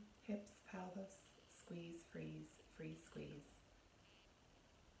bum, hips, pelvis, squeeze, freeze, freeze, squeeze.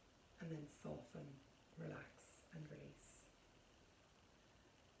 And then soften, relax and release.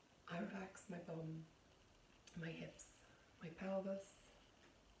 I relax my bum, my hips, my pelvis.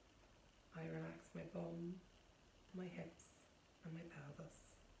 I relax my bum, my hips and my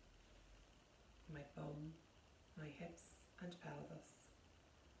pelvis. My bum, my hips and pelvis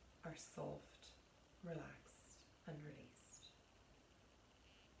are soft, relaxed and released.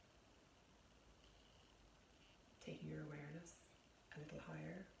 Taking your awareness a little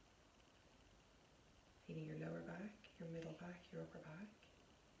higher, feeling your lower back, your middle back, your upper back,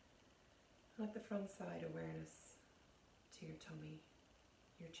 and at the front side, awareness to your tummy,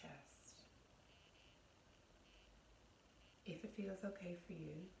 your chest. If it feels okay for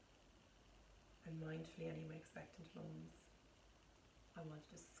you, and mindfully any of my expectant mums, I want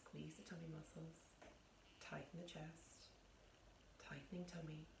you to squeeze the tummy muscles, tighten the chest, tightening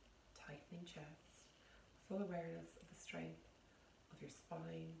tummy, tightening chest, full awareness of the strength of your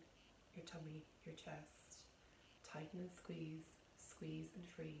spine, your tummy, your chest. Tighten and squeeze, squeeze and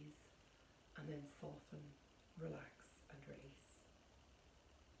freeze, and then soften, relax and release.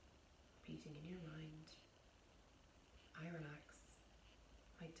 Repeating in your mind, I relax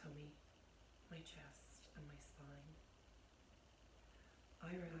my tummy, my chest and my spine.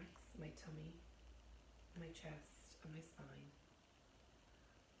 I relax my tummy, my chest and my spine.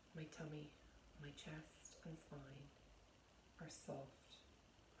 My tummy, my chest and spine are soft,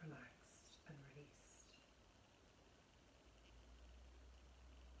 relaxed and released.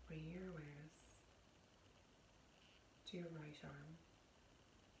 Bring your awareness to your right arm,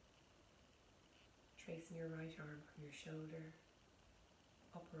 tracing your right arm from your shoulder,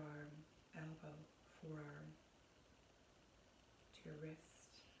 upper arm, elbow, forearm, to your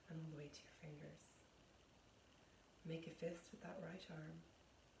wrist and all the way to your fingers. Make a fist with that right arm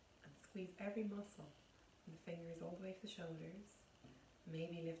and squeeze every muscle from the fingers all the way to the shoulders,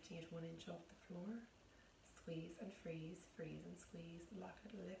 maybe lifting it 1 inch off the floor. Squeeze and freeze, freeze and squeeze, lock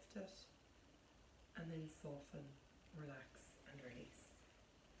it, lift it, and then soften, relax and release.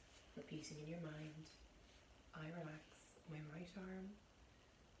 Repeating in your mind, I relax my right arm.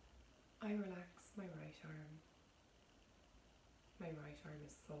 I relax my right arm. My right arm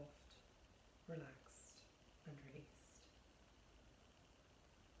is soft, relaxed and released.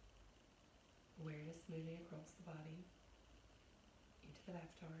 Awareness moving across the body into the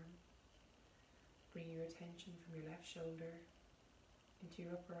left arm. Bring your attention from your left shoulder into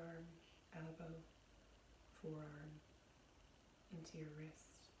your upper arm, elbow, forearm, into your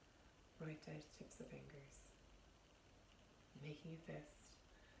wrist, right down to the tips of fingers. Making a fist,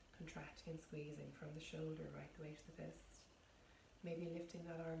 contracting and squeezing from the shoulder right the way to the fist. Maybe lifting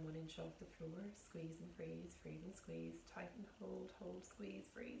that arm 1 inch off the floor, squeeze and freeze, freeze and squeeze, tighten, hold, hold,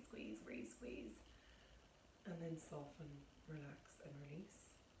 squeeze, freeze, squeeze, freeze, squeeze. And then soften, relax and release.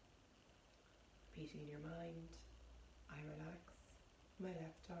 Repeating in your mind, I relax my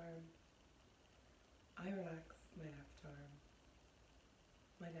left arm. I relax my left arm.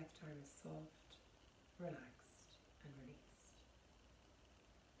 My left arm is soft, relaxed and released.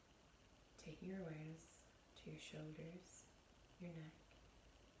 Taking your awareness to your shoulders, your neck,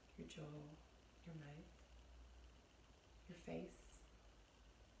 your jaw, your mouth, your face.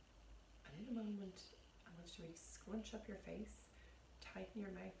 And in a moment, I want you to really scrunch up your face, tighten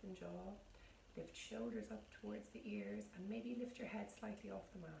your mouth and jaw, lift shoulders up towards the ears, and maybe lift your head slightly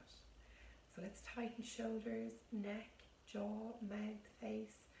off the mat. So let's tighten shoulders, neck, jaw, mouth,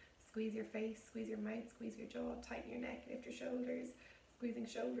 face. Squeeze your face, squeeze your mouth, squeeze your jaw, tighten your neck, lift your shoulders. Squeezing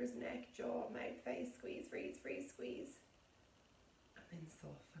shoulders, neck, jaw, mouth, face. Squeeze, freeze, freeze, squeeze. And then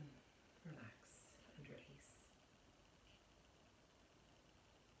soften, relax and release.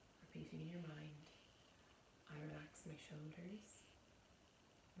 Repeating in your mind, I relax my shoulders,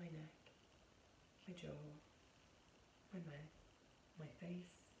 my neck, my jaw, my mouth, my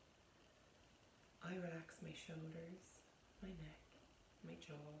face. I relax my shoulders, my neck, my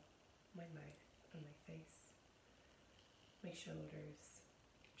jaw, my mouth and my face. My shoulders,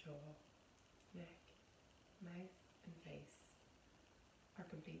 jaw, neck, mouth and face are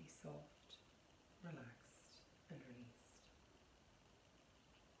completely soft, relaxed and released.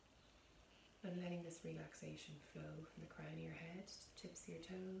 And letting this relaxation flow from the crown of your head to the tips of your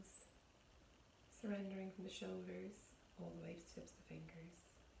toes, surrendering from the shoulders all the way to the tips of the fingers.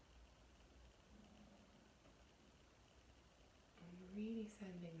 And really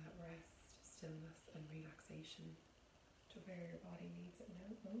sending that rest, stillness and relaxation to where your body needs it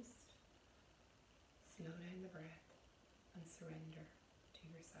now most. Slow down the breath and surrender to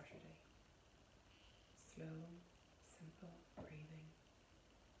your Saturday. Slow, simple breathing,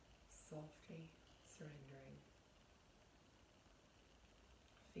 softly surrendering.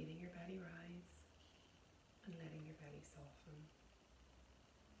 Feeling your belly rise and letting your belly soften.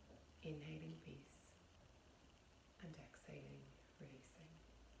 Inhaling peace and exhaling, releasing.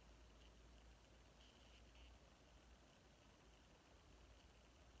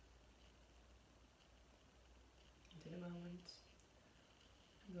 In a moment,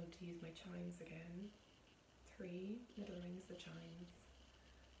 I'm going to use my chimes again, 3 little rings of chimes,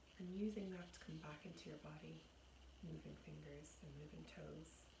 and using that to come back into your body, moving fingers and moving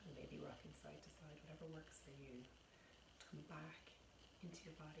toes, and maybe rocking side to side, whatever works for you, to come back into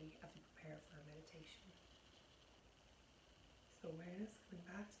your body as we prepare for our meditation. So awareness coming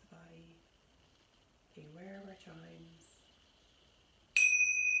back to the body, being aware of our chimes.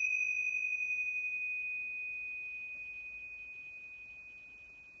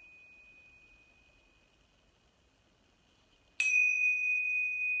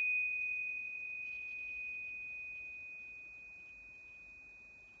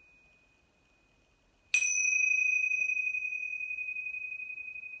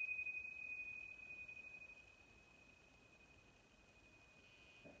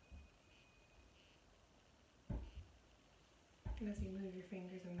 And as you move your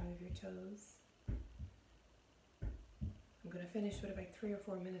fingers and move your toes, I'm going to finish with about 3 or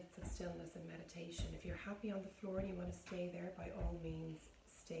 4 minutes of stillness and meditation. If you're happy on the floor and you want to stay there, by all means,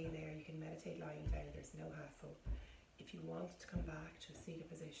 stay there. You can meditate lying down, there's no hassle. If you want to come back to a seated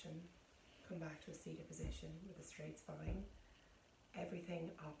position, come back to a seated position with a straight spine. Everything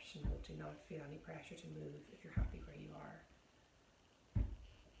optional. Do not feel any pressure to move if you're happy where you are.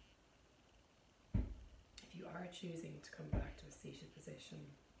 If you are choosing to come back to a seated position,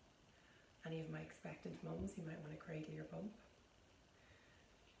 any of my expectant mums, you might want to cradle your bump.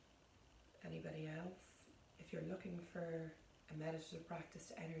 Anybody else, if you're looking for a meditative practice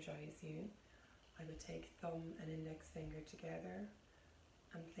to energize you, I would take thumb and index finger together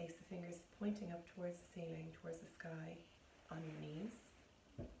and place the fingers pointing up towards the ceiling, towards the sky, on your knees.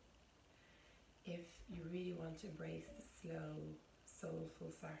 If you really want to embrace the slow,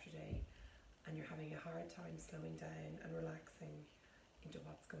 soulful Saturday and you're having a hard time slowing down and relaxing into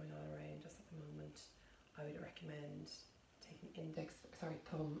what's going on around us at the moment, I would recommend taking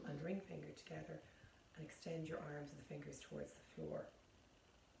thumb and ring finger together and extend your arms and the fingers towards the floor.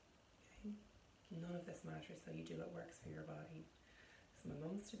 Okay? None of this matters, so you do what works for your body. So my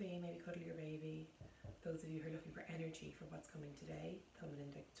mums to be, maybe cuddle your baby. Those of you who are looking for energy for what's coming today, thumb and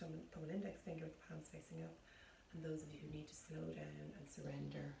index finger with the palms facing up. And those of you who need to slow down and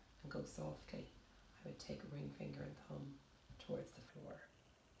surrender and go softly, I would take ring finger and thumb towards the floor.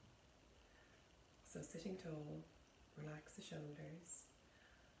 So sitting tall, relax the shoulders,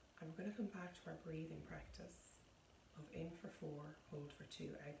 and we're going to come back to our breathing practice of in for 4, hold for 2,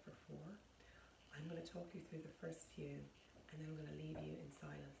 out for 4. I'm going to talk you through the first few, and then I'm going to leave you in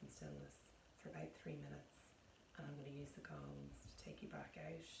silence and stillness for about 3 minutes, and I'm going to use the gongs to take you back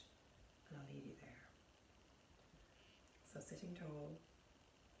out, and I'll leave you there. So sitting tall,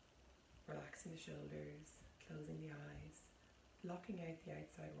 relaxing the shoulders, closing the eyes, blocking out the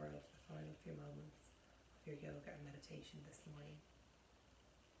outside world for the final few moments of your yoga and meditation this morning.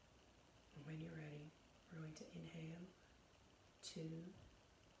 And when you're ready, we're going to inhale, 2,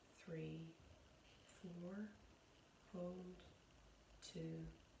 3, 4, hold, 2,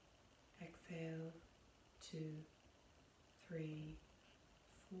 exhale, 2, 3,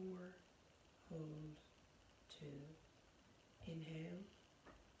 4, hold, 2, Inhale,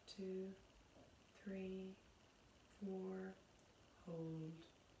 2, 3, 4, hold,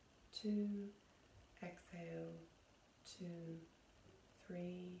 2, exhale, 2,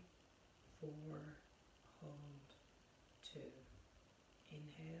 3, 4, hold, 2.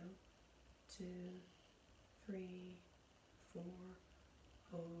 Inhale, 2, 3, 4,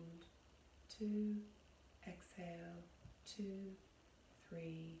 hold, 2, exhale, 2,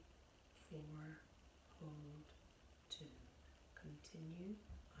 3, 4, hold, 2. Continue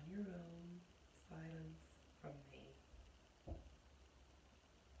on your own, silence from me.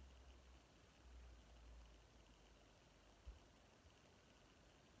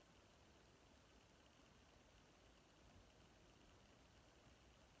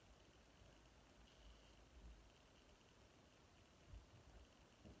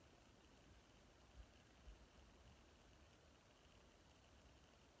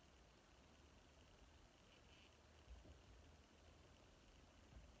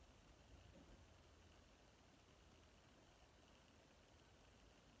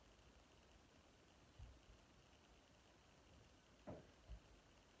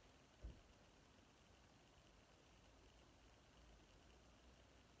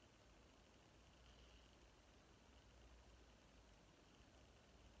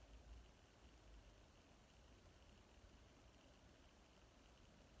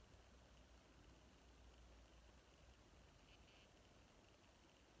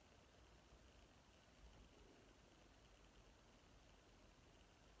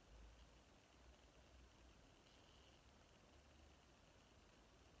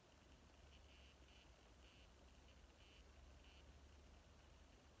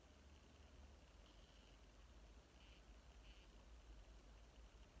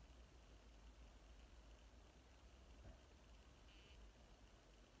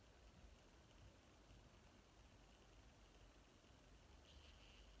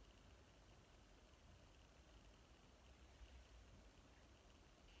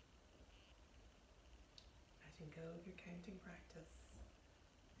 Letting go of your counting practice,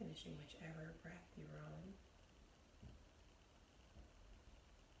 finishing whichever breath you're on.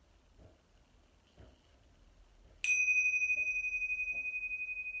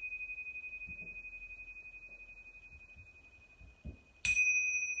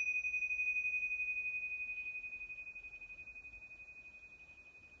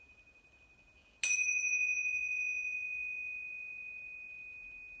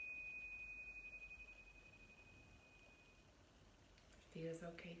 If it feels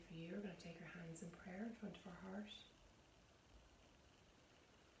okay for you, we're going to take our hands in prayer in front of our heart.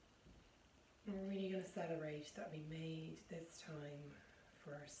 And we're really going to celebrate that we made this time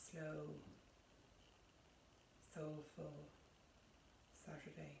for our slow, soulful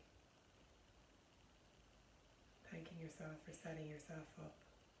Saturday. Thanking yourself for setting yourself up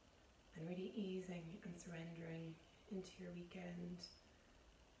and really easing and surrendering into your weekend,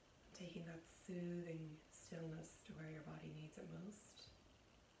 taking that soothing stillness to where your body needs it most.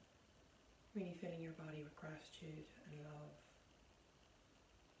 Really filling your body with gratitude and love.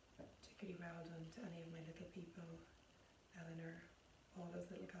 Particularly well done to any of my little people, Eleanor, all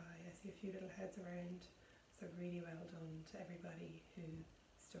those little guys. I see a few little heads around, so really well done to everybody who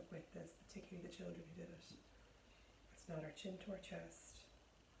stuck with this, particularly the children who did it. Let's nod our chin to our chest,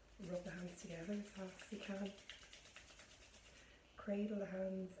 rub the hands together as fast as you can. Cradle the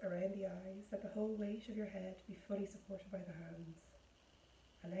hands around the eyes, let the whole weight of your head be fully supported by the hands.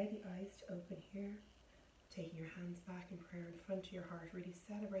 Allow the eyes to open here, taking your hands back in prayer in front of your heart, really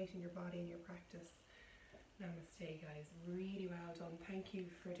celebrating your body and your practice. Namaste, guys. Really well done. Thank you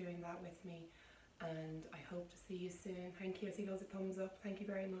for doing that with me, and I hope to see you soon. Thank you. I see loads of thumbs up. Thank you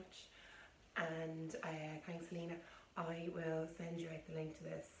very much. And thanks, Alina. I will send you out the link to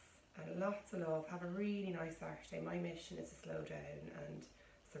this. Lots of love. Have a really nice Saturday. My mission is to slow down and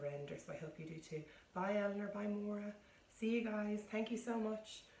surrender, so I hope you do too. Bye, Eleanor. Bye, Maura. See you guys. Thank you so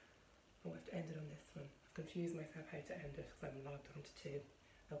much. I'm going to end it on this one. I've confused myself how to end it because I'm logged on to 2.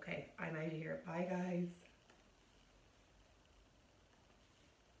 Okay, I'm out of here. Bye, guys.